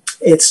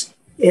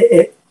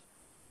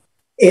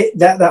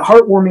that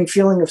heartwarming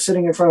feeling of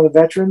sitting in front of the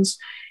veterans,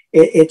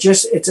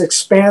 it's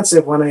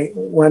expansive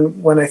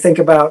when I think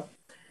about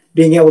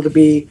being able to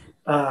be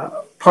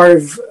part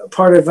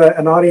of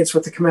an audience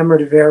with the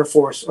Commemorative Air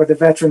Force or the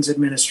Veterans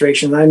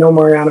Administration. I know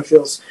Mariana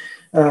feels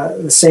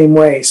the same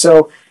way.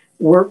 So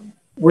we're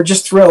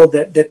just thrilled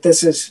that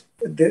this has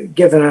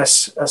given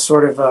us a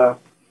sort of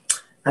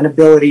an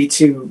ability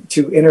to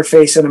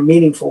interface in a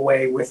meaningful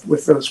way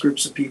with those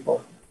groups of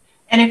people.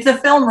 And if the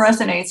film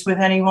resonates with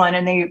anyone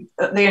and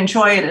they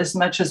enjoy it as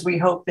much as we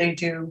hope they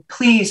do,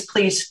 please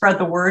spread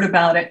the word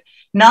about it.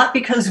 Not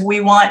because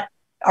we want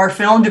our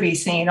film to be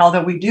seen,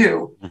 although we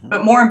do,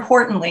 but more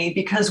importantly,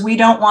 because we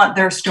don't want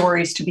their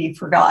stories to be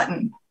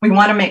forgotten. We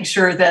want to make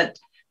sure that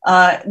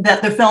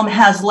the film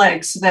has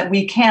legs so that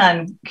we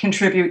can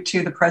contribute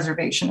to the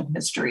preservation of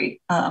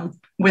history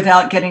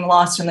without getting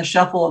lost in the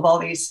shuffle of all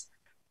these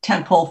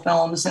tentpole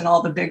films and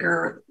all the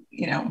bigger,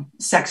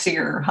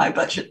 sexier, high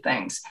budget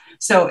things.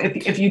 So if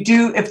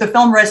the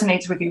film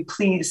resonates with you,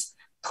 please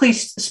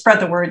spread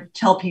the word,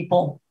 tell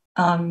people,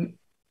 and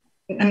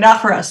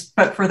not for us,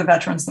 but for the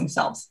veterans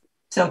themselves.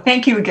 So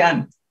thank you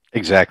again.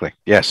 Exactly.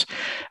 Yes.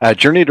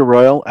 Journey to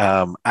Royal.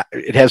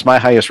 It has my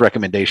highest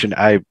recommendation.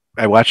 I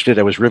watched it.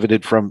 I was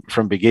riveted from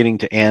beginning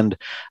to end.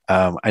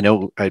 I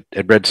know I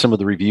read some of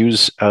the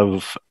reviews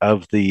of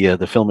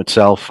the film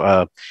itself.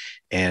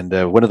 And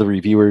one of the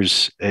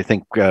reviewers, I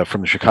think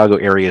from the Chicago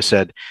area,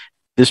 said,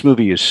 this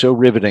movie is so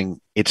riveting.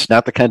 It's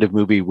not the kind of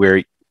movie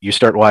where you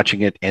start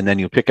watching it and then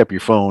you pick up your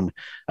phone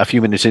a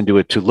few minutes into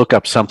it to look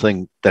up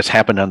something that's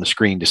happened on the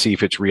screen to see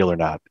if it's real or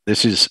not.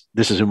 This is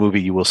a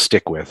movie you will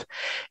stick with.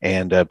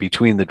 And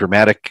between the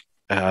dramatic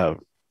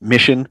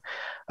mission,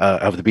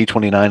 of the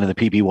B-29 and the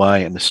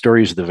PBY and the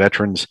stories of the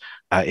veterans.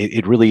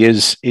 It really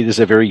is. It is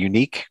a very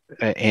unique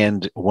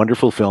and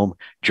wonderful film,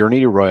 Journey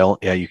to Royal.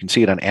 You can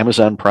see it on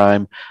Amazon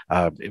Prime.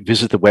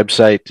 Visit the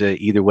website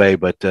either way,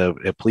 but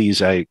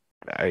please, I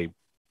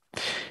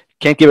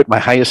can't give it my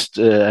highest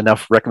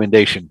enough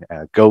recommendation.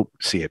 Go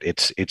see it.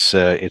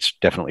 It's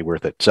definitely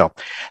worth it. So,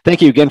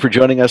 thank you again for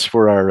joining us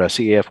for our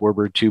CAF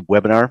Warbird Tube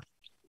webinar.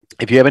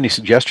 If you have any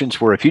suggestions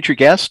for a future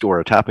guest or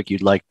a topic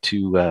you'd like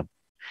to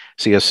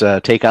see us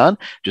take on,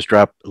 just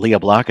drop Leah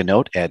Block a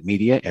note at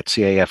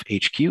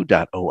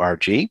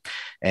media@cafhq.org.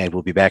 And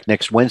we'll be back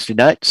next Wednesday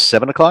night,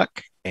 7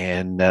 o'clock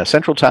and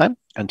Central Time.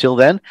 Until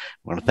then, I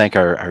want to thank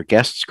our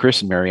guests,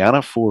 Chris and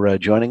Mariana, for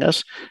joining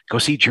us. Go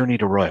see Journey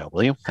to Royal,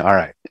 will you? All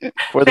right.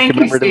 For the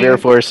Commemorative Air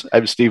Force,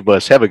 I'm Steve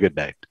Buss. Have a good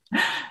night.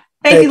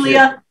 Thank you,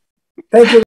 Leah. Thank you.